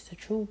 Maybe it's the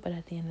truth, but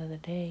at the end of the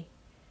day,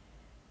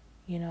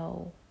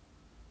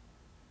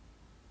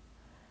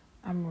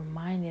 I'm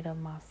reminded of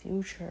my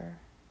future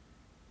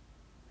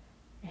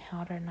and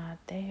how they're not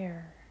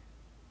there.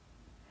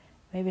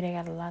 Maybe they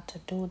got a lot to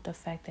do with the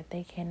fact that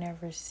they can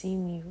never see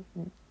me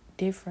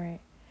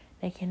different.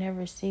 They can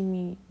never see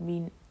me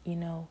be,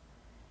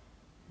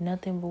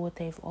 nothing but what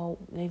they've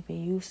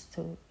been used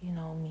to,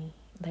 me,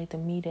 like the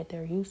me that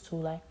they're used to.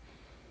 Like,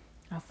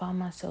 I found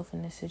myself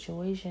in this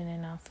situation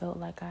and I felt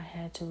like I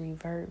had to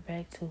revert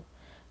back to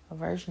a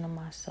version of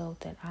myself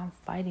that I'm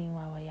fighting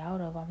my way out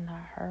of. I'm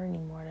not her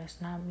anymore. That's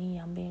not me.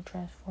 I'm being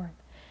transformed.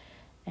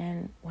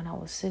 And when I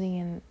was sitting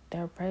in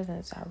their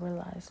presence, I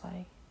realized,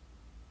 like,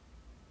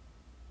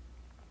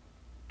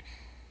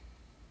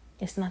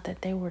 it's not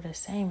that they were the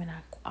same. And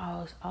I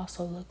was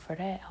also look for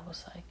that. I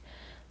was like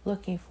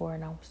looking for it,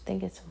 and I was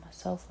thinking to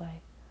myself,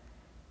 like,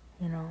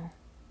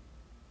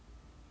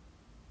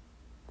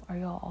 are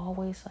y'all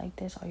always like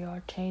this? Are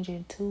y'all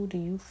changing too? Do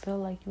you feel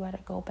like you had to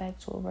go back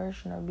to a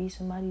version or be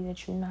somebody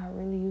that you're not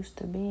really used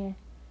to being?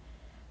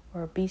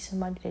 Or be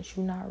somebody that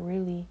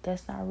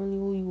that's not really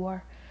who you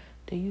are?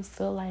 Do you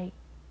feel like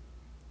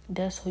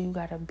that's who you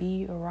gotta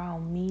be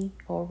around me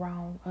or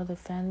around other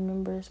family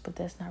members, but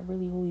that's not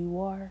really who you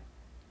are,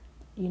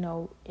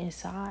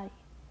 inside?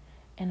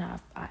 And I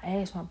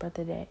asked my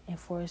brother that, and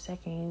for a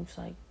second he was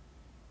like,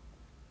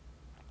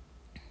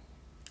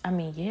 I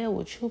mean, yeah,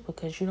 with you,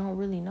 because you don't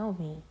really know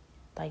me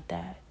like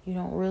that. You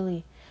don't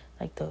really,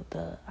 like,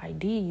 the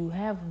idea you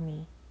have of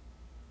me,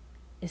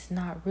 it's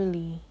not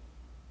really,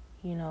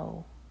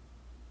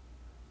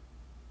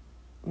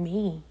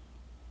 me.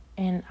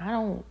 And I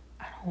don't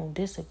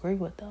disagree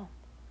with them.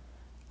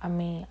 I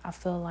mean, I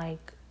feel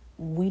like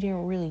we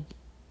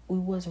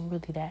wasn't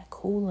really that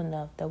cool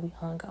enough that we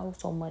hung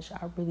out so much.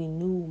 I really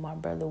knew my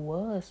brother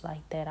was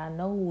like that. I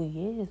know who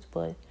he is,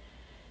 but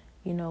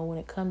when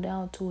it come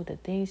down to it, the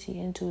things he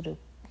into, the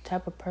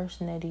type of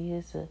person that he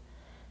is,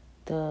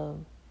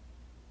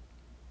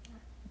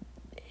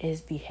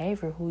 his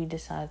behavior, who he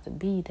decides to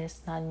be,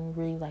 that's not even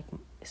really like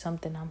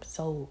something I'm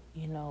so,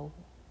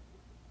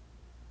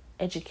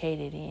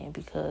 educated in,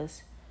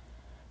 because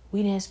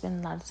we didn't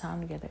spend a lot of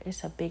time together.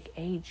 It's a big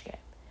age gap.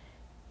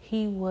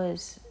 He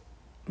was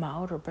my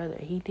older brother.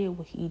 He did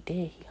what he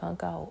did. He hung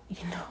out,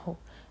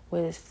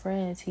 with his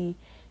friends. He,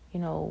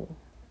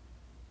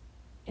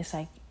 it's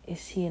like,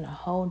 is he in a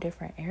whole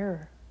different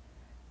era,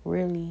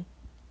 really,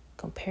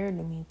 compared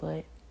to me?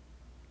 But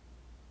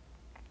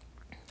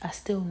I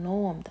still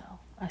know him, though.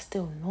 I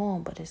still know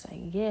him, but it's like,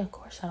 yeah, of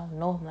course I don't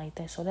know him like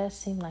that. So that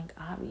seemed like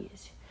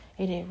obvious.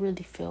 It didn't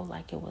really feel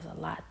like it was a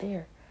lot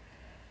there.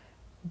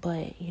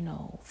 But,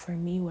 for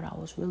me, what I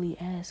was really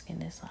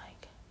asking is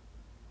like,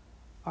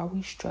 are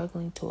we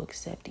struggling to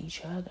accept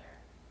each other?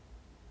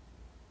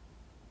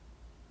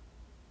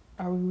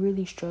 Are we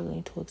really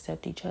struggling to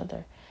accept each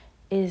other?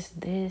 Is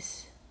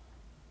this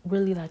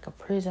really like a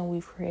prison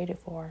we've created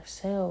for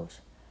ourselves,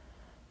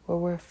 where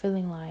we're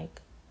feeling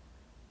like,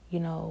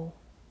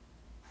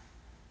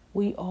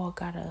 we all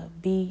gotta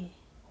be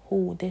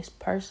who this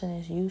person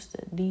is used to,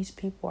 these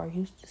people are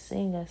used to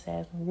seeing us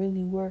as, when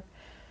really we're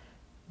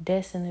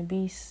destined to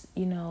be,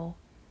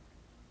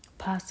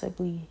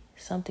 possibly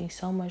something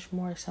so much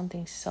more,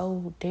 something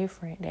so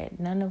different that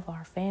none of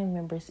our family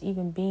members,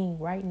 even being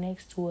right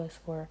next to us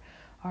for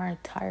our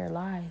entire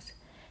lives,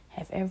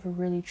 have ever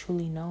really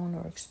truly known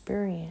or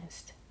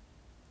experienced.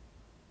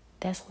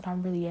 That's what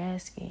I'm really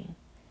asking.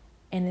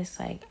 And it's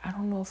like, I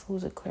don't know if it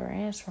was a clear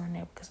answer on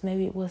that, because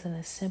maybe it wasn't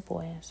a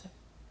simple answer.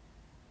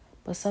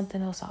 But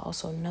something else I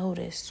also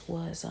noticed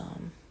was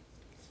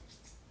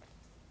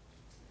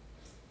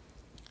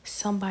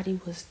somebody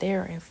was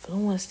there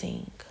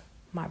influencing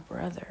my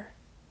brother.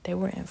 they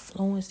were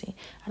influencing.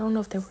 I don't know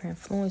if they were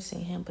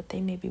influencing him, but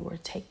they maybe were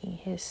taking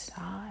his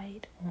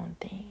side on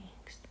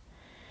things.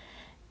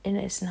 And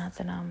it's not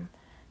that I'm,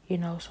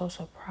 so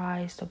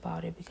surprised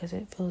about it, because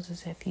it feels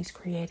as if he's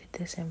created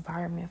this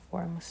environment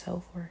for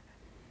himself where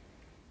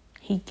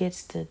he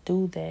gets to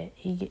do that.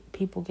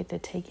 People get to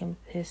take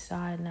his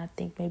side, and I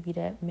think maybe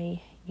that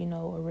may,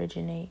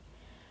 originate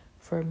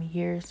from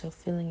years of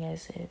feeling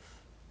as if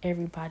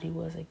everybody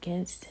was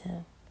against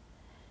him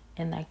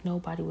and like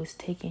nobody was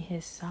taking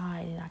his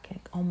side. And I can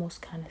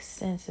almost kind of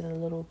sense it a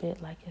little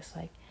bit, like it's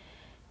like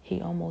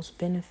he almost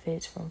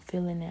benefits from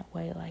feeling that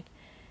way, like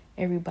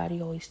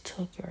everybody always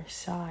took your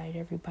side,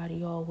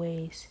 everybody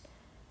always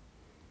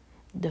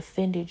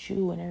defended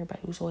you, and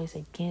everybody was always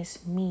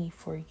against me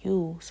for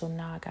you. So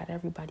now I got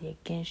everybody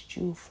against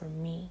you for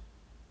me,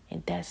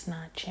 and that's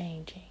not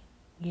changing,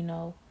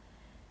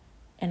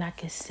 and I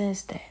can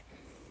sense that.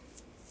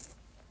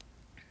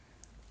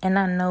 And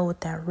I know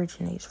what that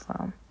originates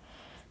from.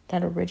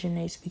 That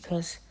originates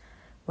because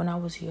when I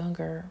was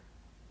younger,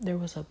 there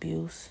was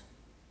abuse.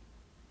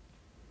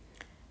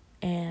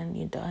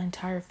 And the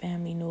entire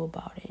family knew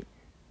about it.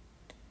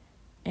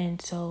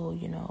 And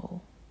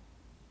so,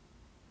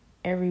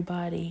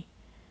 everybody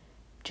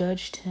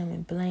judged him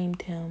and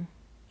blamed him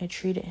and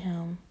treated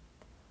him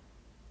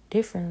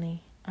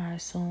differently, I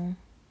assume,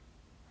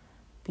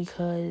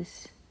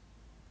 because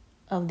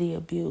of the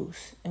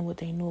abuse and what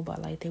they knew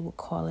about. Like, they would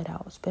call it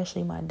out,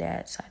 especially my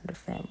dad's side of the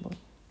family.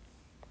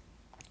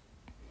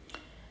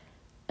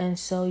 And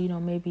so,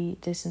 maybe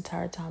this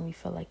entire time he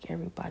felt like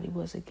everybody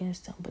was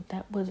against him, but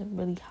that wasn't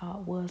really how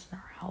it was in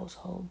our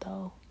household,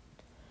 though.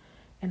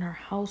 In our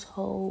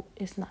household,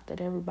 it's not that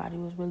everybody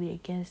was really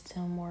against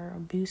him or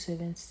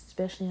abusive, and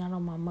especially not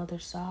on my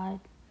mother's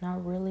side.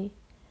 Not really.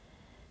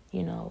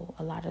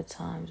 A lot of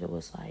times it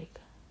was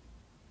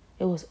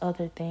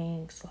other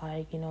things,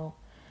 like,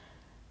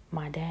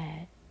 my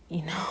dad,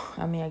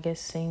 I mean, I guess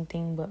same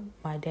thing, but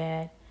my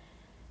dad,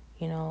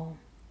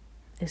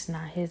 it's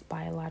not his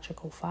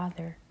biological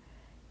father.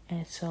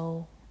 And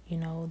so,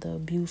 the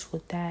abuse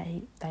with that,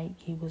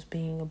 he was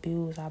being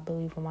abused, I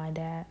believe, with my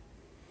dad,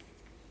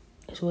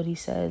 is what he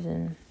says.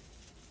 And,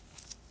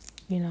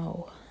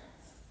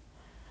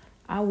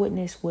 I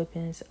witnessed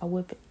whippings.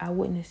 I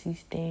witnessed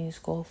these things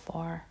go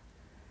far.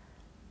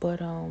 But,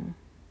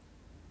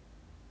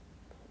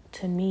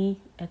 to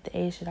me, at the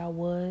age that I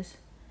was,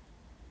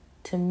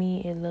 to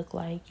me, it looked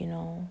like,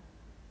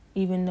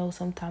 even though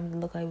sometimes it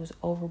looked like it was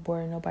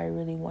overboard and nobody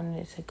really wanted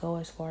it to go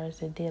as far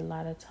as it did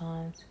a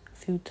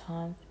few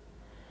times.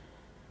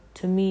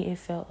 To me, it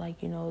felt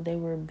like, they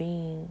were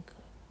being,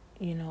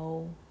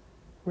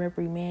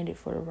 reprimanded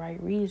for the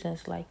right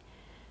reasons. Like,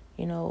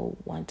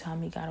 one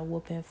time he got a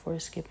whooping for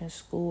skipping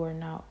school or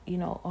not.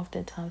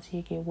 Oftentimes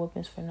he'd get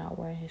whoopings for not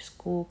wearing his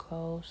school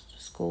clothes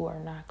to school, or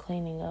not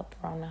cleaning up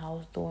around the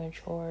house, doing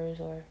chores,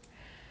 or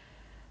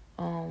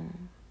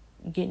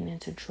getting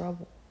into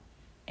trouble.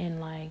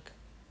 And like,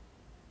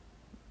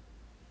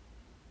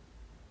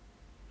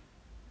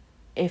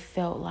 it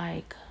felt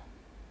like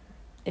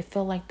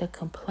the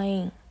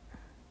complaint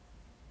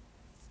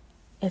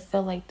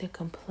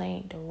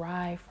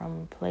derived from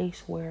a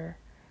place where,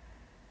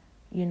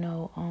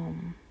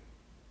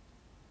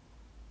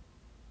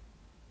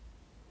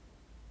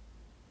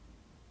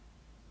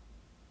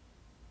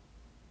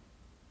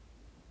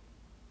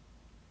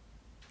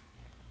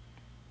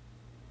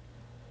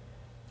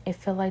 it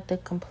felt like the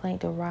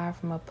complaint derived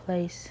from a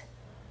place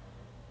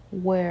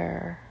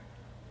where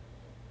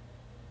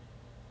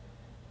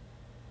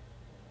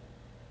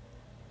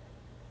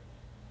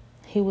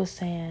he was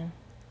saying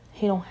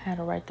he don't have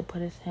the right to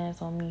put his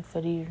hands on me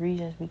for these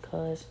reasons,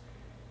 because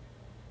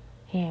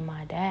he ain't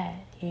my dad.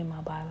 He ain't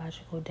my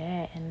biological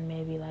dad. And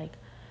maybe like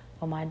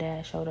when my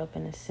dad showed up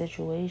in a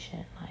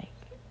situation, like,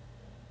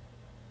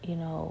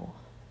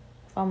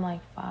 if I'm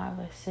like 5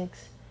 or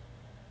 6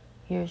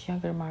 years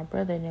younger than my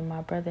brother, then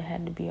my brother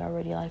had to be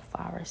already like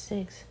 5 or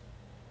 6.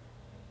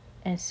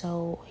 And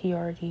so he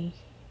already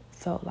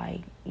felt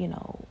like,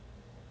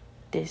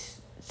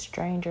 this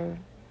stranger,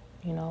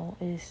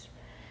 is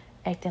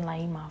acting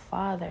like my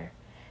father.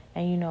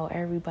 And,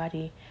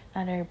 everybody,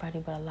 not everybody,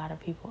 but a lot of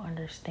people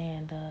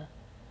understand the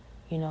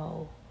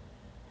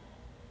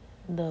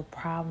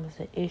problems,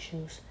 the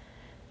issues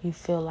you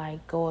feel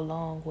like go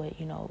along with,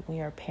 when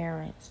your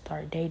parents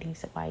start dating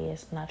somebody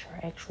that's not your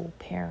actual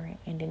parent,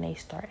 and then they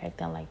start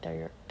acting like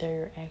they're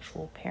your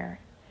actual parent.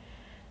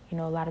 A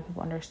lot of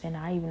people understand.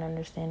 I even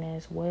understand that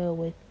as well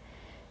with,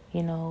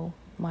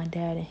 my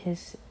dad and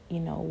his,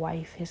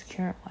 wife, his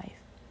current wife.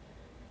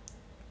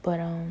 But,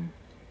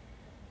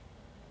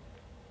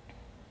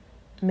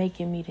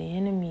 making me the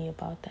enemy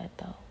about that,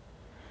 though.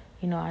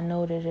 I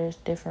know that there's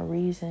different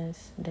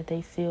reasons that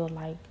they feel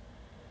like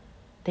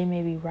they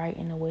may be right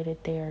in the way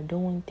that they are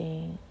doing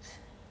things.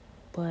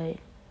 But,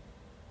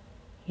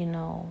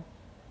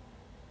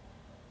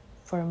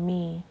 for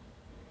me,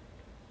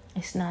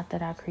 it's not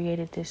that I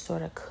created this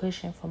sort of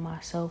cushion for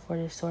myself, or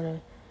this sort of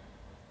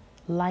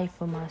life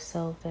for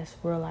myself that's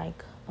real,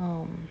 like,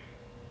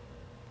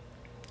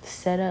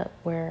 set up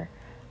where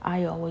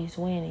I always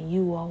win and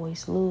you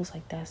always lose.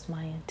 Like, that's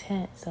my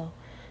intent. So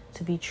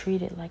to be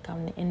treated like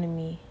I'm the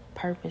enemy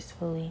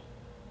purposely,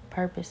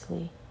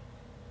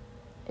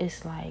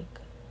 it's like,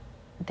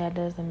 that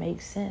doesn't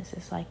make sense.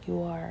 It's like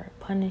you are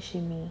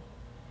punishing me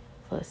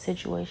for a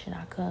situation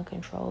I couldn't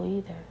control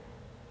either.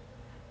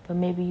 But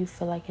maybe you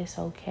feel like it's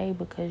okay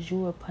because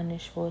you were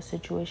punished for a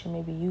situation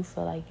maybe you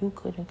feel like you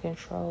couldn't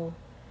control.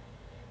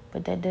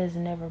 But that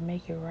doesn't ever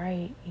make it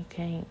right. You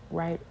can't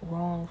right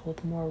wrongs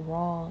with more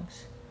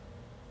wrongs.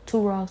 2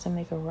 wrongs to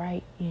make it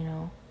right, you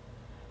know.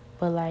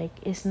 But like,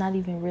 it's not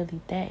even really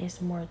that.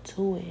 It's more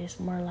to it. It's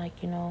more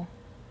like, you know,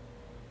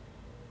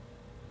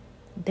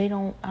 I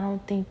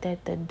don't think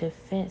that the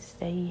defense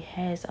that he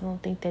has, I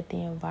don't think that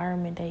the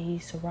environment that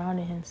he's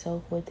surrounding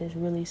himself with is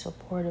really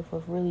supportive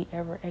of really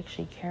ever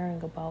actually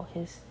caring about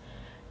his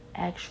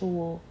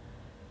actual,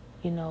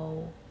 you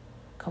know,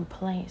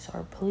 complaints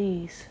or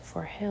pleas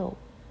for help.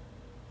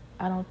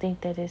 I don't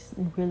think that it's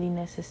really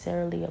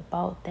necessarily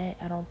about that.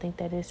 I don't think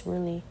that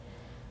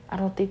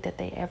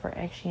they ever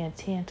actually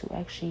intend to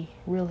actually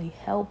really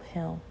help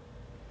him.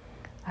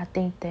 I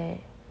think that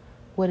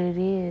what it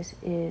is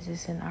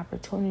it's an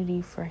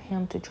opportunity for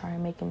him to try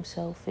and make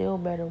himself feel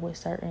better with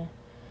certain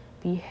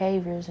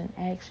behaviors and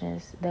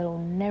actions that'll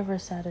never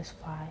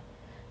satisfy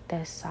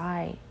that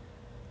side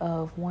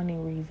of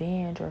wanting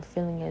revenge or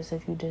feeling as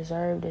if you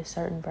deserved a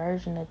certain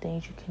version of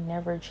things. You can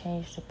never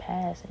change the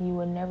past, and you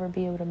will never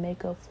be able to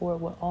make up for it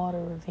with all the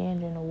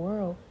revenge in the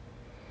world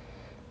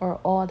or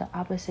all the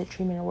opposite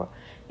treatment in the world.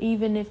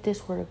 Even if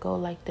this were to go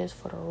like this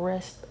for the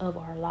rest of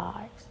our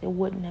lives, it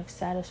wouldn't have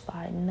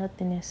satisfied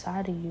nothing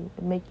inside of you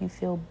to make you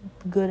feel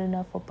good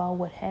enough about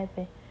what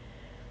happened.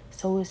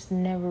 So it's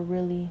not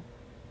really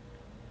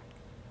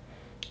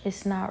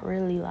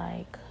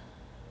like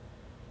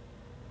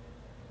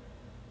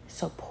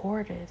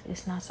supportive.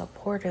 It's not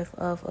supportive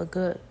of a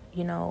good,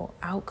 you know,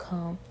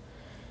 outcome.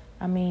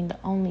 I mean, the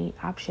only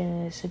option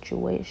in this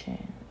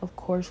situation, of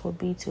course, would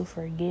be to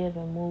forgive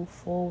and move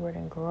forward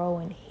and grow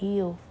and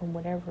heal from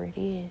whatever it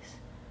is.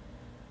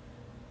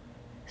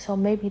 So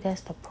maybe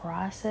that's the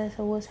process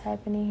of what's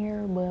happening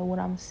here. But what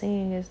I'm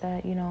seeing is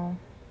that, you know,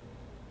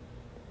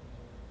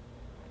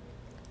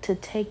 to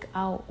take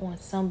out on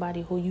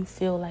somebody who you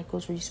feel like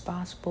was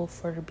responsible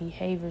for the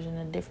behaviors and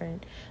the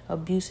different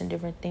abuse and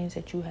different things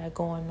that you had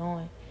going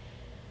on,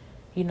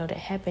 you know, that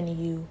happened to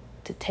you,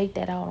 to take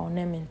that out on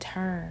them in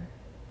turn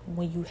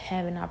when you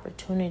have an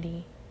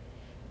opportunity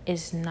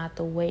is not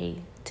the way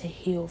to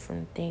heal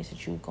from the things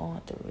that you've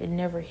gone through. It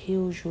never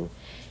heals you.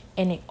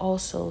 And it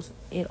also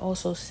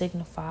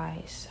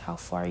signifies how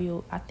far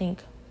I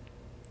think,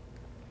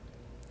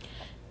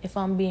 if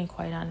I'm being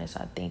quite honest,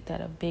 I think that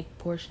a big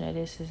portion of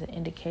this is an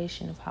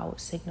indication of how it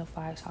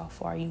signifies how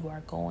far you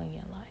are going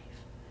in life,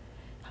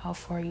 how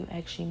far you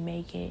actually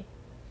make it.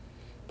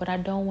 But I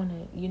don't want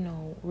to, you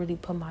know, really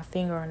put my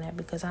finger on that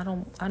because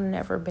I've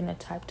never been the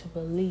type to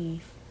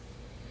believe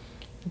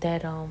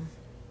that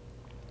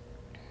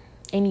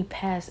any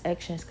past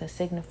actions can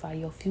signify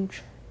your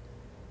future.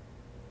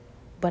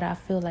 But I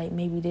feel like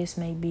maybe this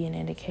may be an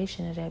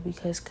indication of that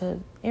because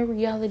in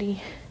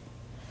reality,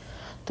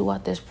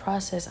 throughout this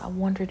process, I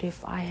wondered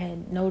if I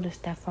had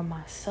noticed that for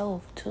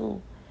myself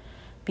too.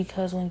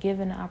 Because when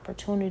given the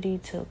opportunity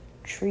to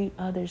treat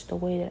others the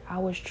way that I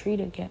was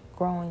treated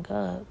growing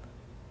up,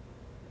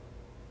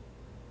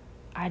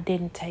 I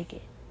didn't take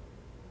it.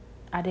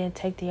 I didn't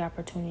take the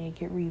opportunity to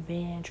get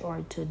revenge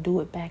or to do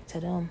it back to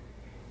them.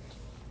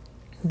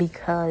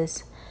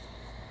 Because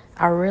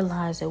I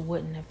realized it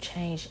wouldn't have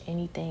changed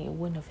anything. It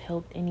wouldn't have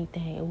helped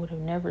anything. It would have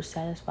never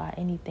satisfied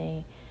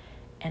anything.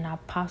 And I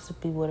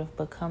possibly would have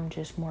become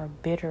just more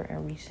bitter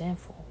and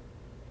resentful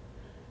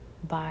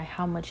by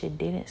how much it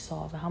didn't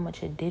solve and how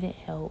much it didn't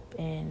help,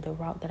 and the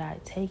route that I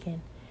had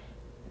taken,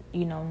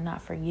 you know,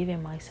 not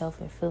forgiving myself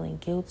and feeling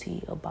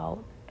guilty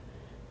about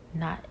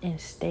not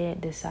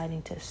instead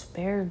deciding to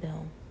spare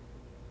them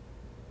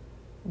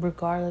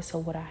regardless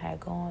of what I had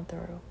gone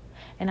through.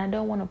 And I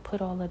don't want to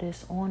put all of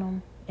this on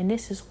them. And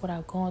this is what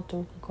I've gone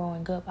through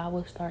growing up. I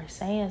would start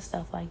saying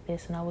stuff like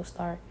this, and I would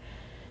start,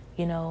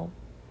 you know,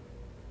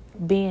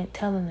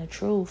 telling the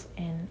truth,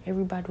 and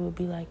everybody would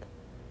be like,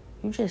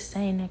 you just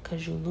saying that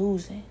because you're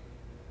losing.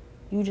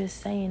 You just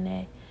saying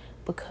that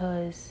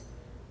because,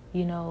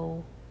 you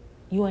know,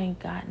 you ain't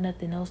got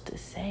nothing else to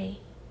say.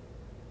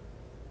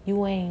 You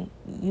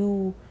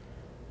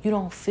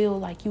don't feel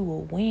like you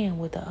will win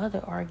with the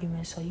other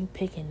argument, so you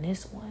picking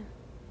this one.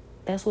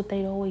 That's what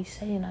they'd always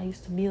say, and I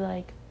used to be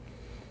like,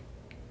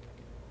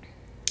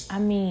 I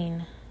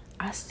mean,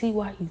 I see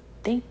why you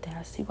think that.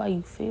 I see why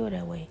you feel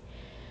that way.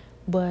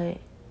 But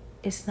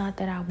it's not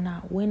that I'm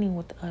not winning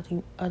with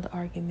the other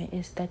argument.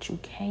 It's that you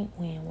can't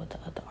win with the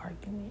other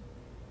argument.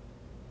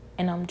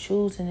 And I'm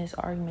choosing this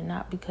argument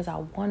not because I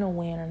want to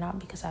win or not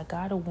because I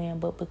got to win,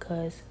 but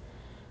because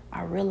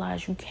I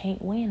realize you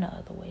can't win the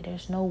other way.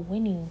 There's no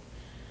winning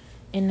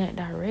in that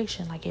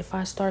direction. Like if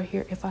I sit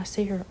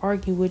here and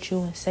argue with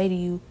you and say to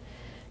you,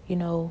 you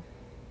know,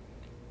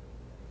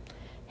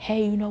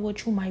 hey, you know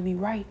what? You might be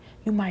right.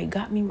 You might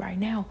got me right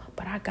now,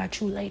 but I got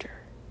you later.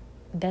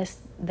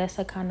 that's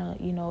a kind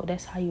of,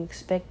 that's how you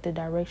expect the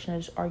direction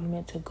of this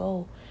argument to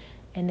go.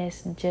 And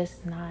that's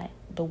just not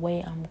the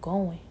way I'm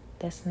going.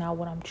 That's not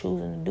what I'm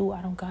choosing to do.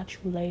 I don't got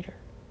you later.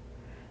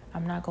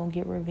 I'm not gonna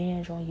get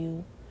revenge on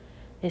you.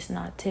 It's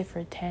not tit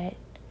for tat.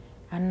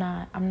 I'm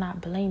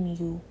not blaming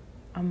you.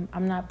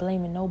 I'm not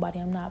blaming nobody.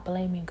 I'm not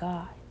blaming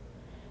God.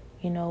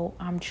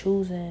 I'm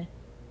choosing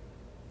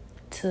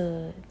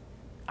to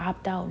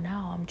opt out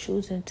now. I'm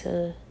choosing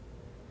to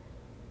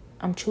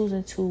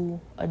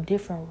a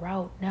different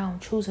route now. I'm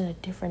choosing a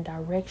different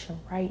direction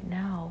right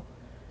now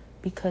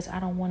because I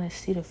don't want to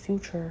see the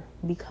future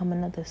become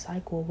another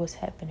cycle of what's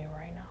happening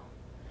right now.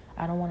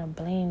 I don't want to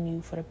blame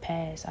you for the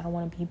past. I don't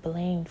want to be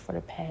blamed for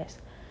the past.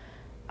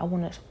 I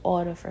want us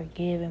all to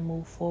forgive and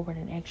move forward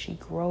and actually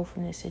grow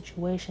from this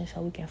situation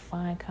so we can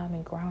find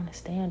common ground to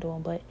stand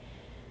on. But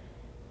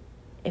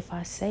if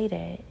I say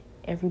that,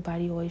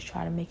 everybody always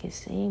try to make it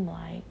seem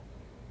like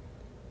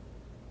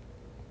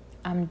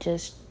I'm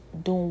just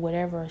doing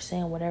whatever or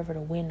saying whatever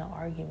to win the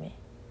argument.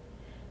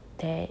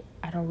 That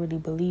I don't really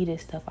believe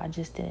this stuff. I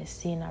just didn't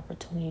see an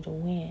opportunity to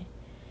win.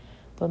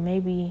 But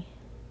maybe,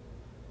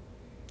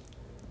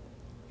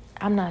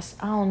 I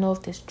don't know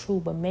if that's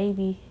true, but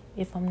maybe,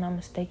 if I'm not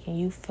mistaken,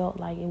 you felt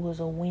like it was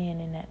a win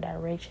in that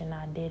direction.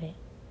 I didn't.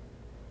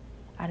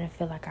 I didn't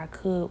feel like I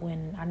could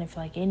win. I didn't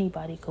feel like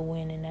anybody could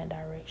win in that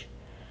direction.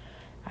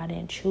 I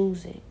didn't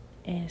choose it.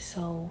 And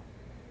so,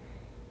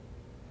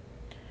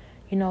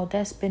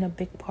 that's been a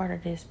big part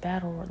of this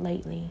battle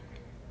lately.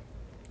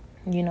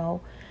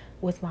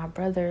 With my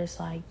brother, it's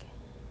like,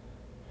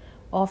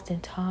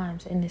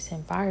 oftentimes in this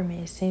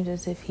environment, it seems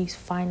as if he's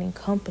finding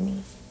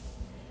company.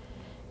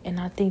 And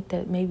I think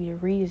that maybe the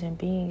reason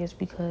being is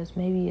because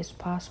maybe it's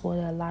possible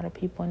that a lot of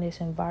people in this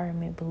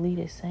environment believe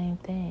the same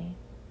thing.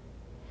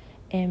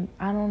 And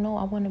I don't know,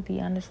 I want to be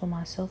honest with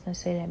myself and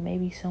say that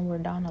maybe somewhere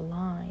down the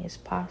line, it's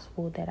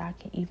possible that I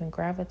can even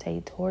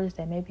gravitate towards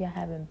that. Maybe I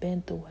haven't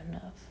been through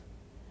enough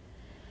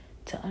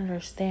to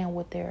understand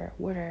where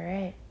they're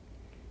at.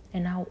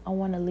 And I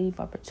want to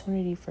leave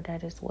opportunity for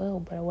that as well.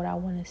 But what I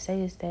want to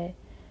say is that,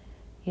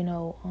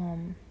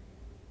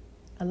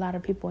 a lot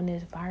of people in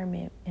this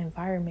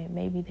environment,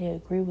 maybe they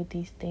agree with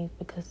these things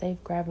because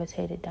they've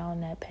gravitated down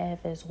that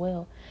path as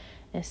well.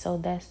 And so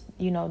that's,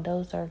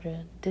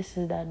 this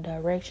is the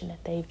direction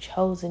that they've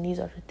chosen. These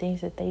are the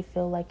things that they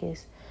feel like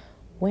is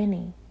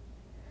winning,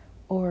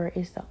 or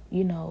is the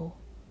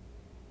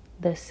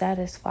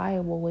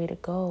satisfiable way to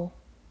go,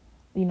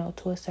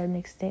 to a certain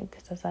extent.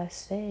 Because as I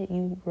said,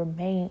 you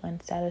remain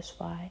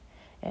unsatisfied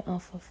and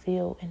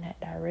unfulfilled in that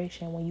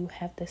direction when you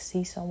have to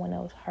see someone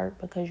else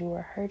hurt because you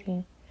were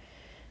hurting,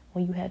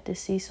 when you have to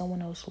see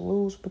someone else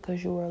lose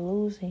because you were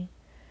losing,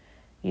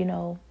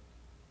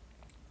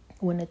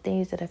 when the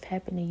things that have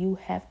happened to you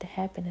have to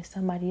happen to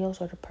somebody else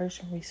or the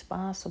person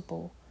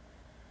responsible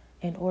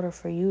in order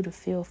for you to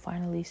feel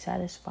finally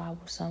satisfied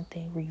with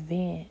something.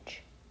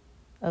 Revenge,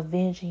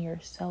 avenging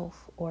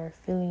yourself, or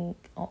feeling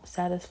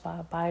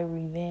satisfied by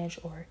revenge,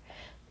 or,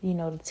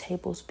 the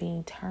tables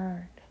being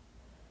turned.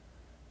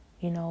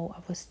 I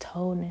was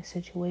told in a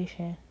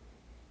situation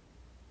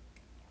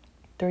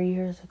 3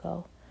 years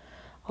ago,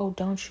 oh,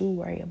 don't you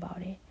worry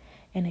about it.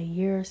 In a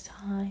year's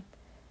time,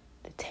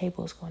 the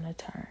table's going to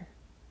turn.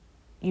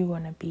 You're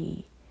going to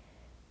be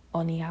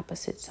on the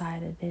opposite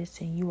side of this,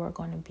 and you are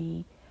going to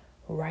be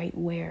right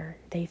where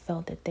they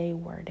felt that they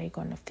were. They're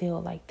going to feel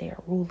like they're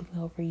ruling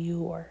over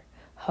you or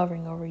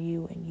hovering over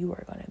you, and you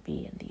are going to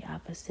be in the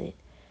opposite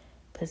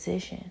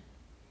position.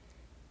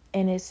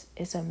 And it's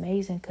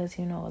amazing because,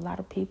 a lot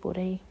of people,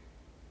 they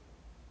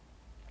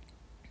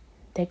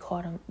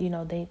call them,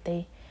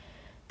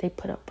 they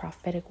put up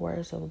prophetic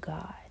words of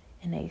God,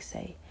 and they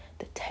say,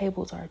 the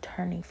tables are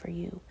turning for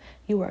you.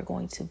 You are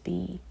going to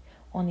be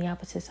on the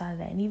opposite side of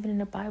that. And even in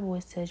the Bible,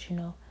 it says,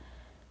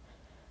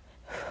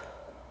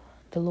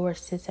 the Lord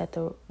sits at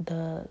the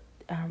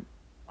I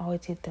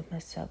always get them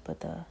messed up, but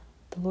the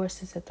Lord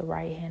sits at the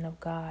right hand of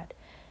God,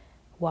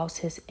 whilst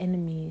his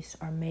enemies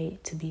are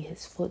made to be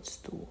his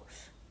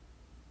footstools.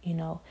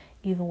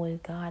 Even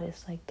with God,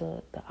 it's like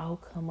the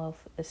outcome of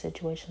a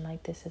situation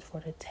like this is for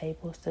the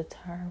tables to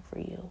turn for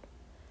you.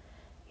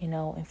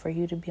 And for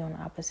you to be on the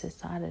opposite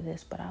side of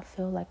this. But I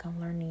feel like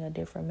I'm learning a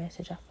different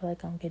message. I feel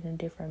like I'm getting a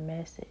different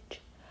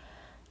message.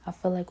 I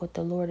feel like what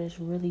the Lord is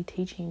really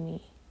teaching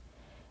me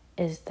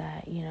is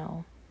that,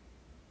 you're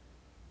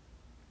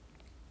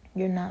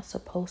not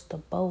supposed to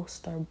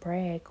boast or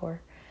brag or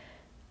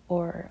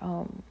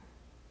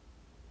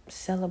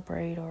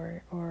celebrate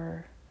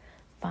or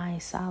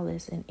find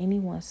solace in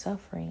anyone's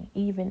suffering,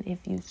 even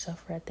if you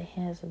suffer at the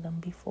hands of them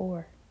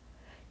before.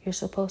 You're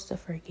supposed to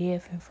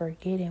forgive and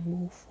forget and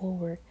move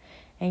forward.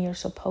 And you're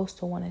supposed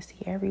to want to see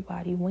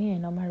everybody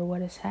win, no matter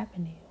what has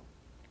happened to you.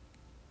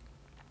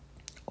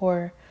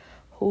 Or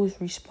who's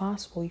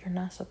responsible. You're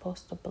not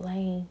supposed to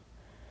blame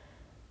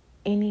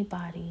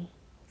anybody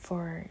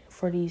for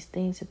these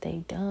things that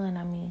they've done.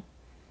 I mean,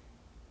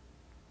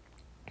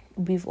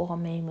 we've all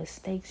made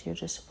mistakes. You're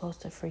just supposed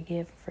to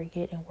forgive,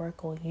 forget, and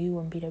work on you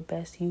and be the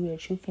best you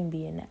that you can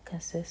be. And that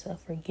consists of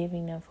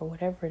forgiving them for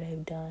whatever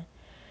they've done.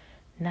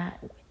 not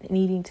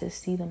needing to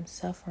see them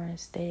suffer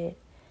instead,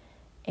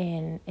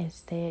 and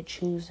instead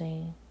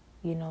choosing,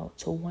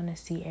 to want to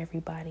see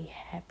everybody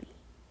happy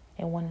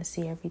and want to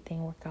see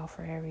everything work out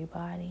for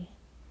everybody.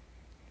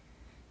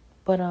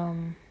 But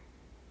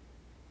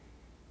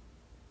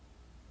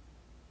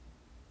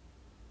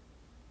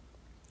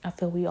I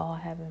feel we all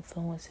have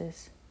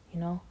influences,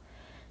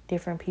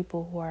 different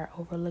people who are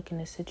overlooking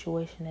the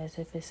situation as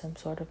if it's some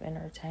sort of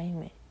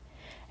entertainment.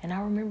 And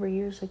I remember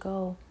years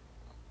ago,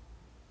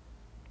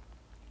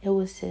 there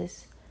was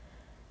this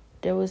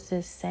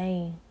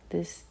saying,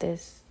 this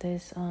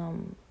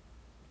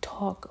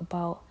talk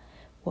about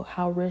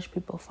how rich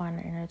people find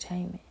their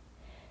entertainment.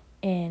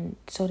 And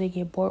so they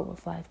get bored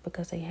with life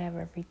because they have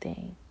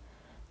everything.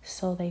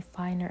 So they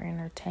find their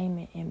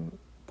entertainment in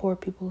poor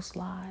people's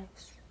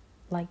lives.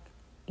 Like,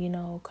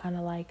 kind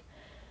of like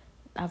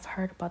I've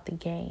heard about the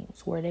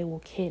games where they will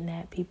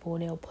kidnap people.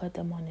 They'll put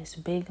them on this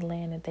big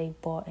land that they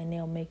bought, and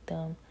they'll make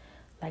them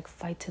like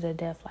fight to the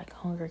death, like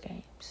Hunger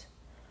Games.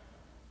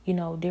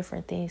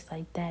 Different things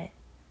like that.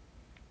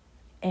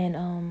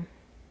 And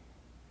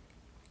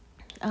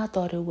I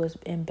thought it was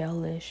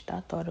embellished.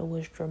 I thought it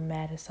was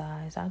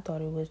dramatized. I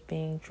thought it was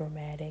being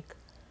dramatic.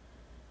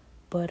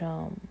 But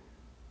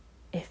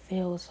it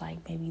feels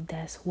like maybe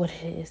that's what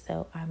it is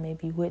that I may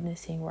be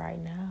witnessing right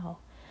now.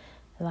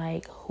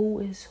 Like, who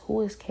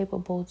is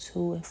capable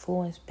to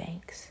influence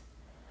banks?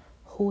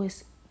 Who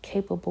is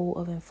capable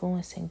of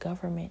influencing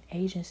government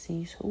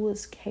agencies? Who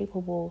is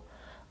capable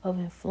of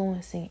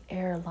influencing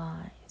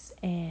airlines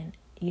and,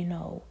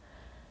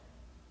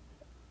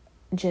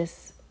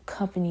 just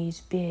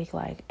companies big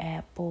like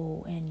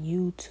Apple and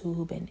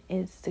YouTube and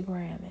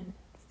Instagram and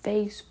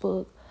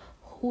Facebook?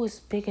 Who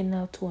is big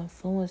enough to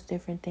influence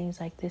different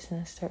things like this in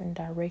a certain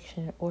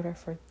direction in order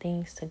for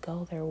things to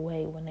go their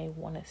way when they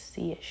want to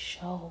see it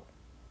show?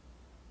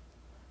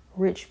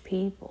 Rich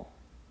people.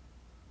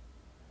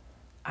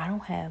 I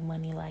don't have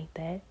money like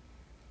that.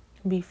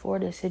 Before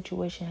the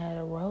situation had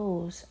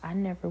arose, I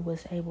never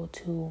was able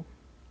to,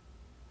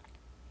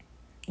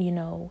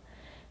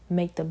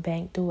 make the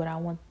bank do what I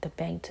want the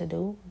bank to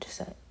do.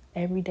 Just an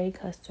everyday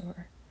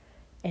customer,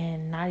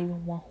 and not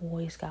even one who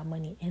always got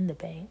money in the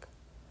bank.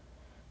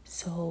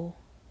 So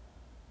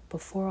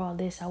before all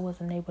this, I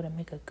wasn't able to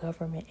make a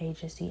government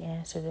agency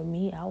answer to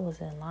me. I was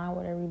in line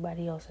with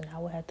everybody else, and I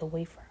would have to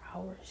wait for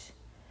hours.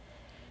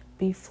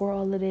 Before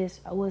all of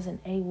this, I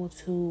wasn't able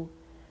to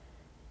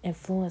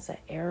influence an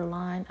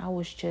airline. I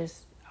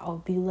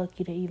would be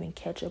lucky to even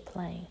catch a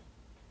plane.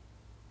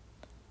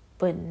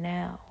 But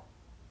now,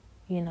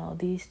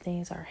 these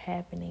things are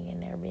happening,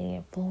 and they're being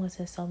influenced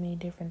in so many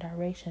different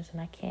directions,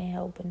 and I can't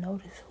help but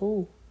notice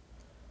who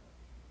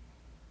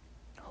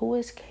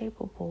is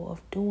capable of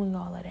doing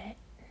all of that.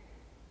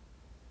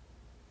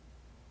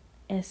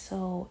 And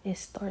so it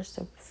starts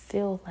to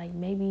feel like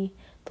maybe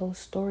those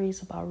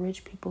stories about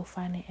rich people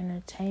finding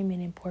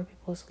entertainment in poor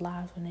people's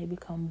lives when they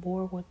become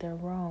bored with their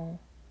own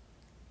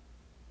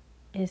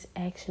is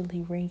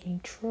actually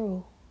ringing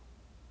true.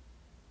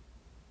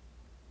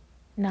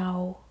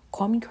 Now,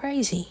 call me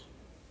crazy,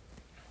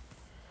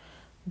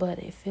 but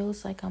it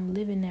feels like I'm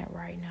living that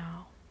right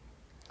now.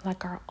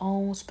 Like our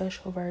own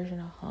special version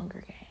of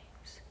Hunger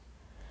Games.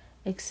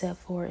 Except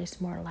for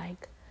it's more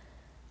like,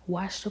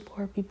 watch the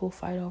poor people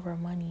fight over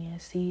money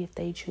and see if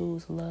they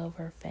choose love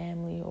or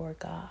family or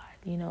God.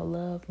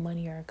 Love,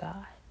 money, or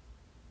God.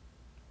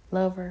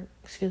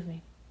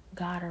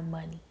 God or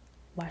money.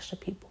 Watch the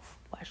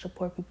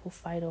poor people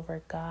fight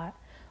over God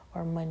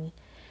or money.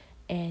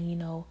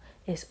 And,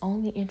 it's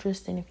only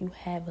interesting if you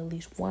have at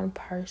least one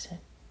person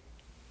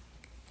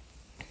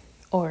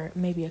or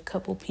maybe a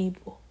couple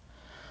people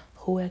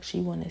who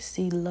actually want to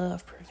see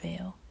love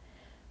prevail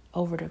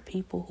over the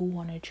people who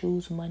want to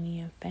choose money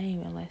and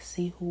fame, and let's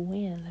see who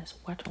wins. Let's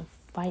watch them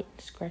fight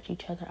and scratch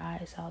each other's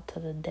eyes out to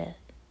the death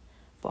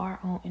for our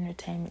own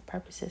entertainment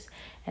purposes.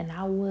 And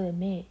I will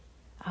admit,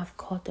 I've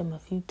caught them a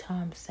few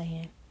times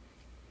saying,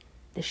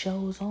 the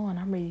show's on,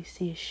 I'm ready to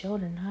see a show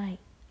tonight.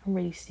 I'm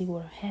ready to see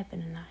what'll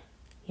happen tonight.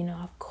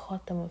 I've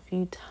caught them a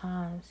few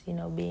times,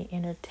 being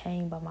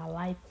entertained by my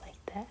life like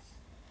that.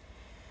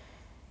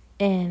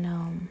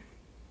 And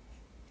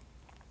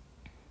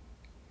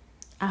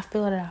I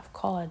feel that I've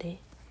called it.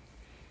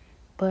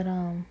 But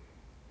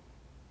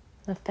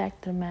the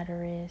fact of the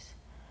matter is,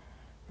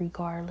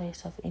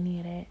 regardless of any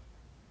of that,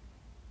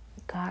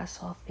 God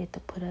saw fit to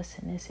put us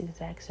in this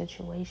exact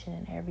situation,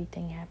 and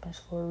everything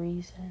happens for a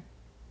reason.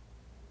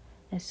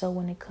 And so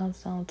when it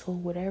comes down to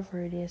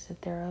whatever it is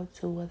that they're up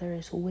to, whether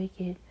it's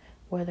wicked,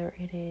 whether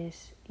it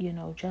is,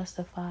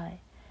 justified,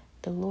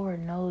 the Lord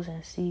knows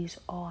and sees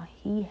all.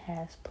 He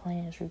has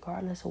plans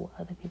regardless of what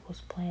other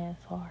people's plans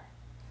are.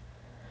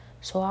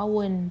 So I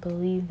wouldn't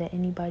believe that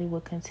anybody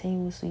would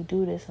continuously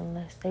do this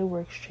unless they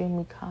were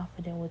extremely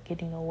confident with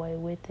getting away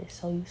with it.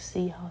 So you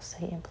see how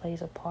Satan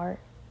plays a part.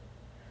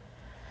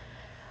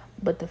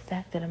 But the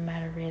fact of the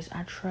matter is,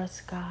 I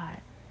trust God.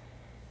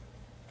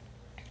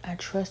 I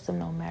trust them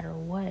no matter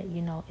what.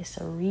 It's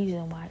a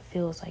reason why it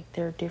feels like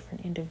there are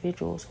different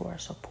individuals who are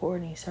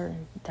supporting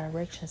certain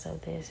directions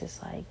of this.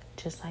 It's like,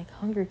 just like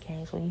Hunger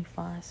Games, when you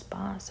find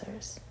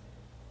sponsors.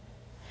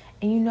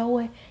 And you know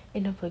what?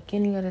 In the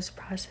beginning of this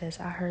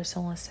process, I heard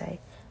someone say,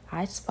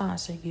 I'll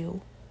sponsor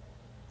you.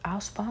 And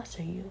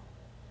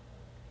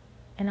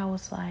I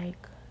was like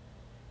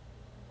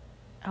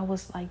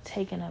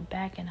taken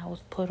aback, and I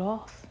was put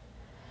off,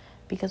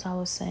 because I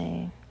was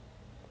saying,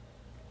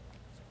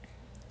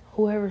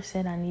 whoever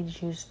said I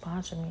needed you to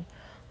sponsor me,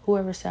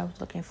 whoever said I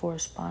was looking for a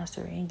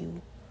sponsor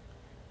in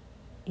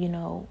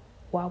you,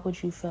 why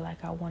would you feel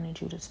like I wanted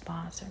you to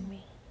sponsor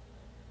me?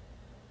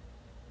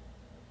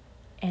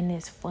 And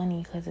it's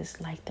funny because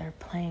it's like they're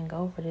playing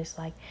over this,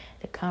 like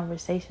the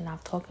conversation.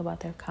 I've talked about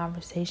their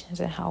conversations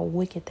and how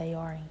wicked they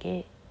are and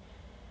get.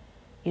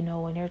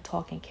 When they're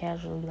talking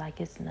casually like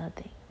it's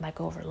nothing,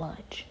 like over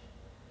lunch.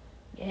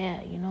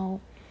 Yeah,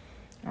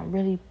 I'm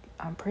really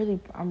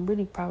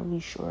probably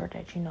sure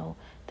that,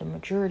 the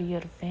majority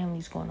of the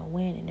family's going to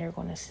win, and they're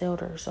going to sell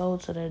their soul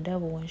to the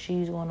devil, and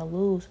she's going to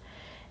lose,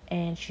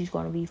 and she's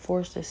going to be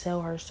forced to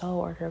sell her soul,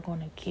 or they're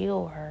going to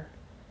kill her,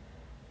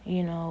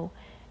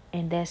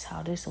 and that's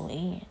how this will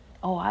end.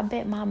 Oh, I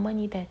bet my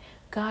money that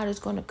God is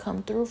going to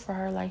come through for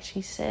her. Like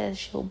she says,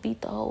 she'll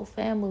beat the whole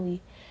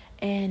family,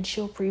 and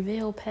she'll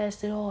prevail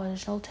past it all.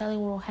 There's no telling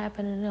what will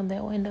happen to them.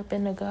 They'll end up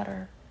in the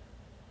gutter.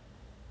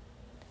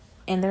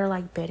 And they're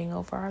like betting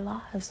over our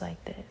lives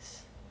like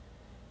this,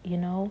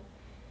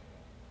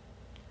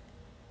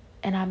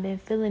 And I've been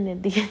feeling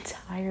it the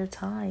entire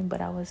time,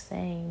 but I was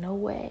saying, no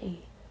way.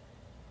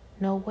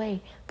 No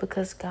way.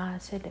 Because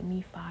God said to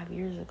me 5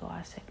 years ago,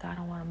 I said, God,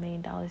 I want $1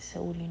 million. He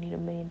said, what do you need $1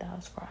 million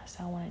for? I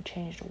said, I want to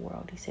change the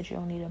world. He said, you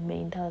don't need $1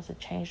 million to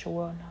change the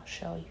world, and I'll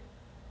show you.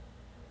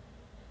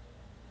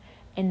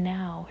 And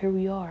now, here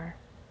we are.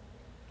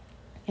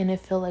 And it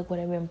felt like what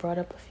had been brought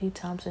up a few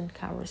times in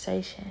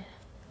conversation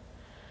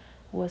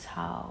was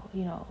how,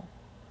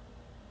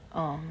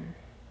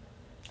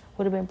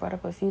 what had been brought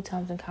up a few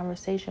times in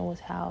conversation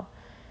was how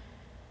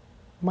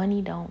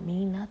money don't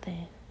mean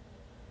nothing.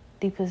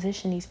 The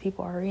position these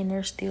people are in,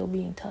 they're still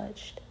being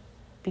touched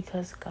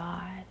because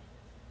God,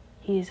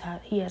 He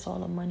has all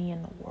the money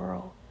in the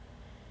world,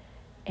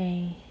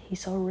 and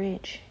He's so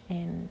rich,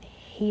 and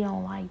He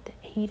don't like that.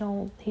 He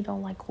don't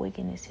like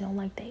wickedness. He don't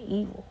like the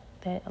evil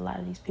that a lot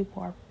of these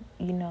people are,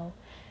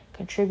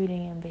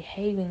 contributing and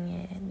behaving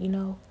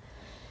in,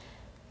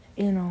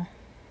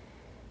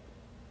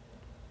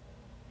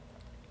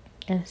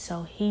 And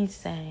so He's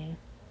saying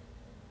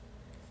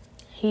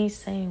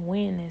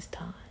when is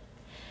time.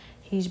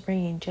 He's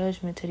bringing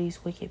judgment to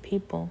these wicked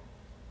people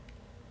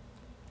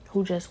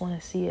who just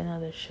want to see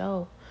another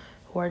show,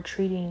 who are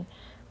treating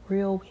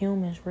real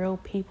humans, real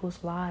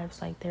people's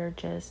lives like they're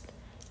just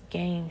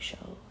game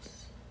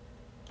shows,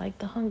 like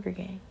the Hunger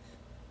Games.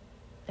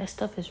 That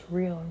stuff is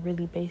real and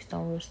really based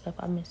on real stuff.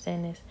 I've been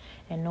saying this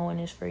and knowing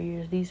this for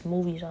years. These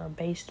movies are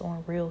based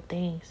on real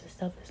things. This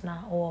stuff is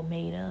not all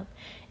made up.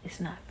 It's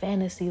not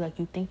fantasy like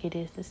you think it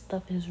is. This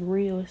stuff is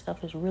real. This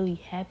stuff is really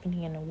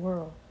happening in the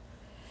world.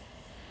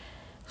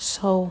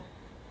 So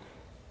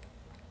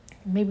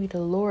maybe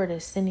the Lord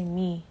is sending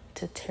me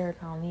to tear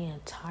down the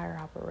entire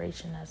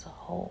operation as a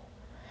whole.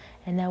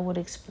 And that would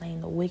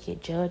explain the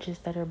wicked judges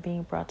that are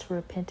being brought to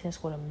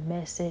repentance with a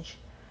message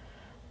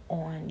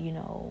on,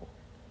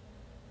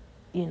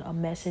 a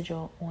message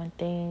on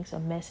things, a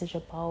message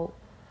about,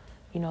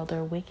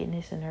 their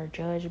wickedness and their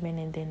judgment,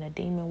 and then the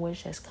demon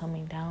witch that's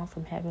coming down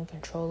from having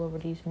control over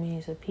these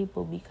millions of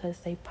people because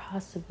they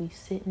possibly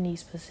sit in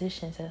these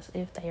positions as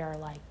if they are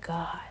like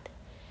God,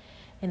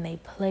 and they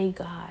play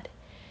God,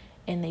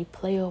 and they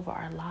play over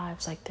our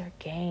lives like they're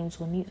games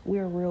when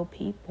we're real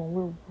people and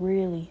we're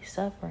really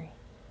suffering.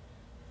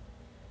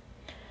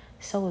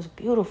 So it's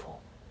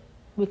beautiful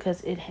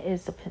because it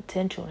has the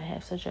potential to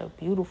have such a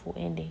beautiful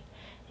ending.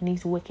 And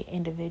these wicked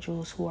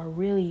individuals who are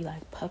really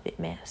like puppet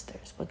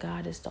masters, but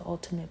God is the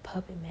ultimate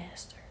puppet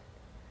master.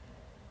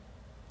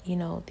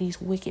 These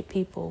wicked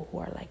people who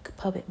are like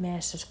puppet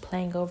masters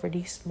playing over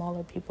these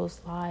smaller people's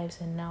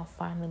lives, and now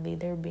finally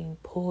they're being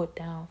pulled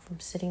down from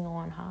sitting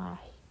on high.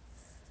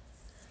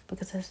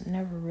 Because that's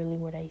never really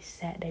where they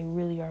sat. They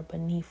really are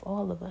beneath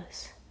all of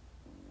us.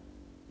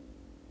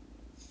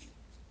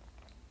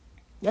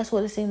 That's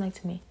what it seemed like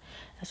to me.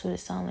 That's what it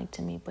sounded like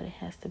to me. But it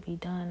has to be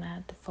done. I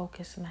have to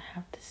focus, and I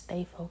have to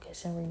stay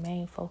focused and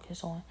remain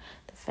focused on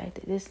the fact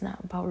that it's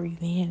not about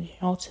revenge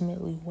and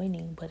ultimately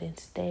winning, but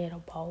instead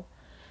about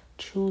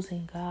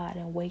choosing God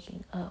and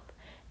waking up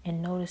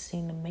and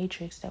noticing the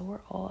matrix that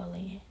we're all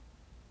in.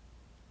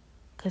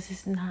 Because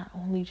it's not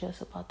only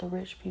just about the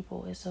rich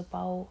people. It's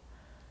about,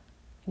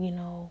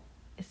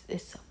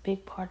 it's a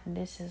big part of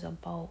this is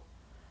about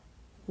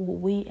what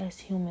we as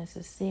humans,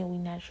 the sin we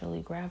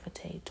naturally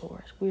gravitate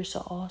towards. We're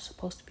all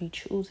supposed to be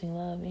choosing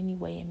love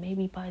anyway, and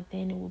maybe by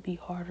then it would be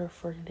harder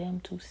for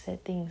them to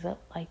set things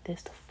up like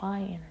this, to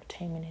find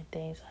entertainment in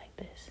things like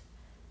this.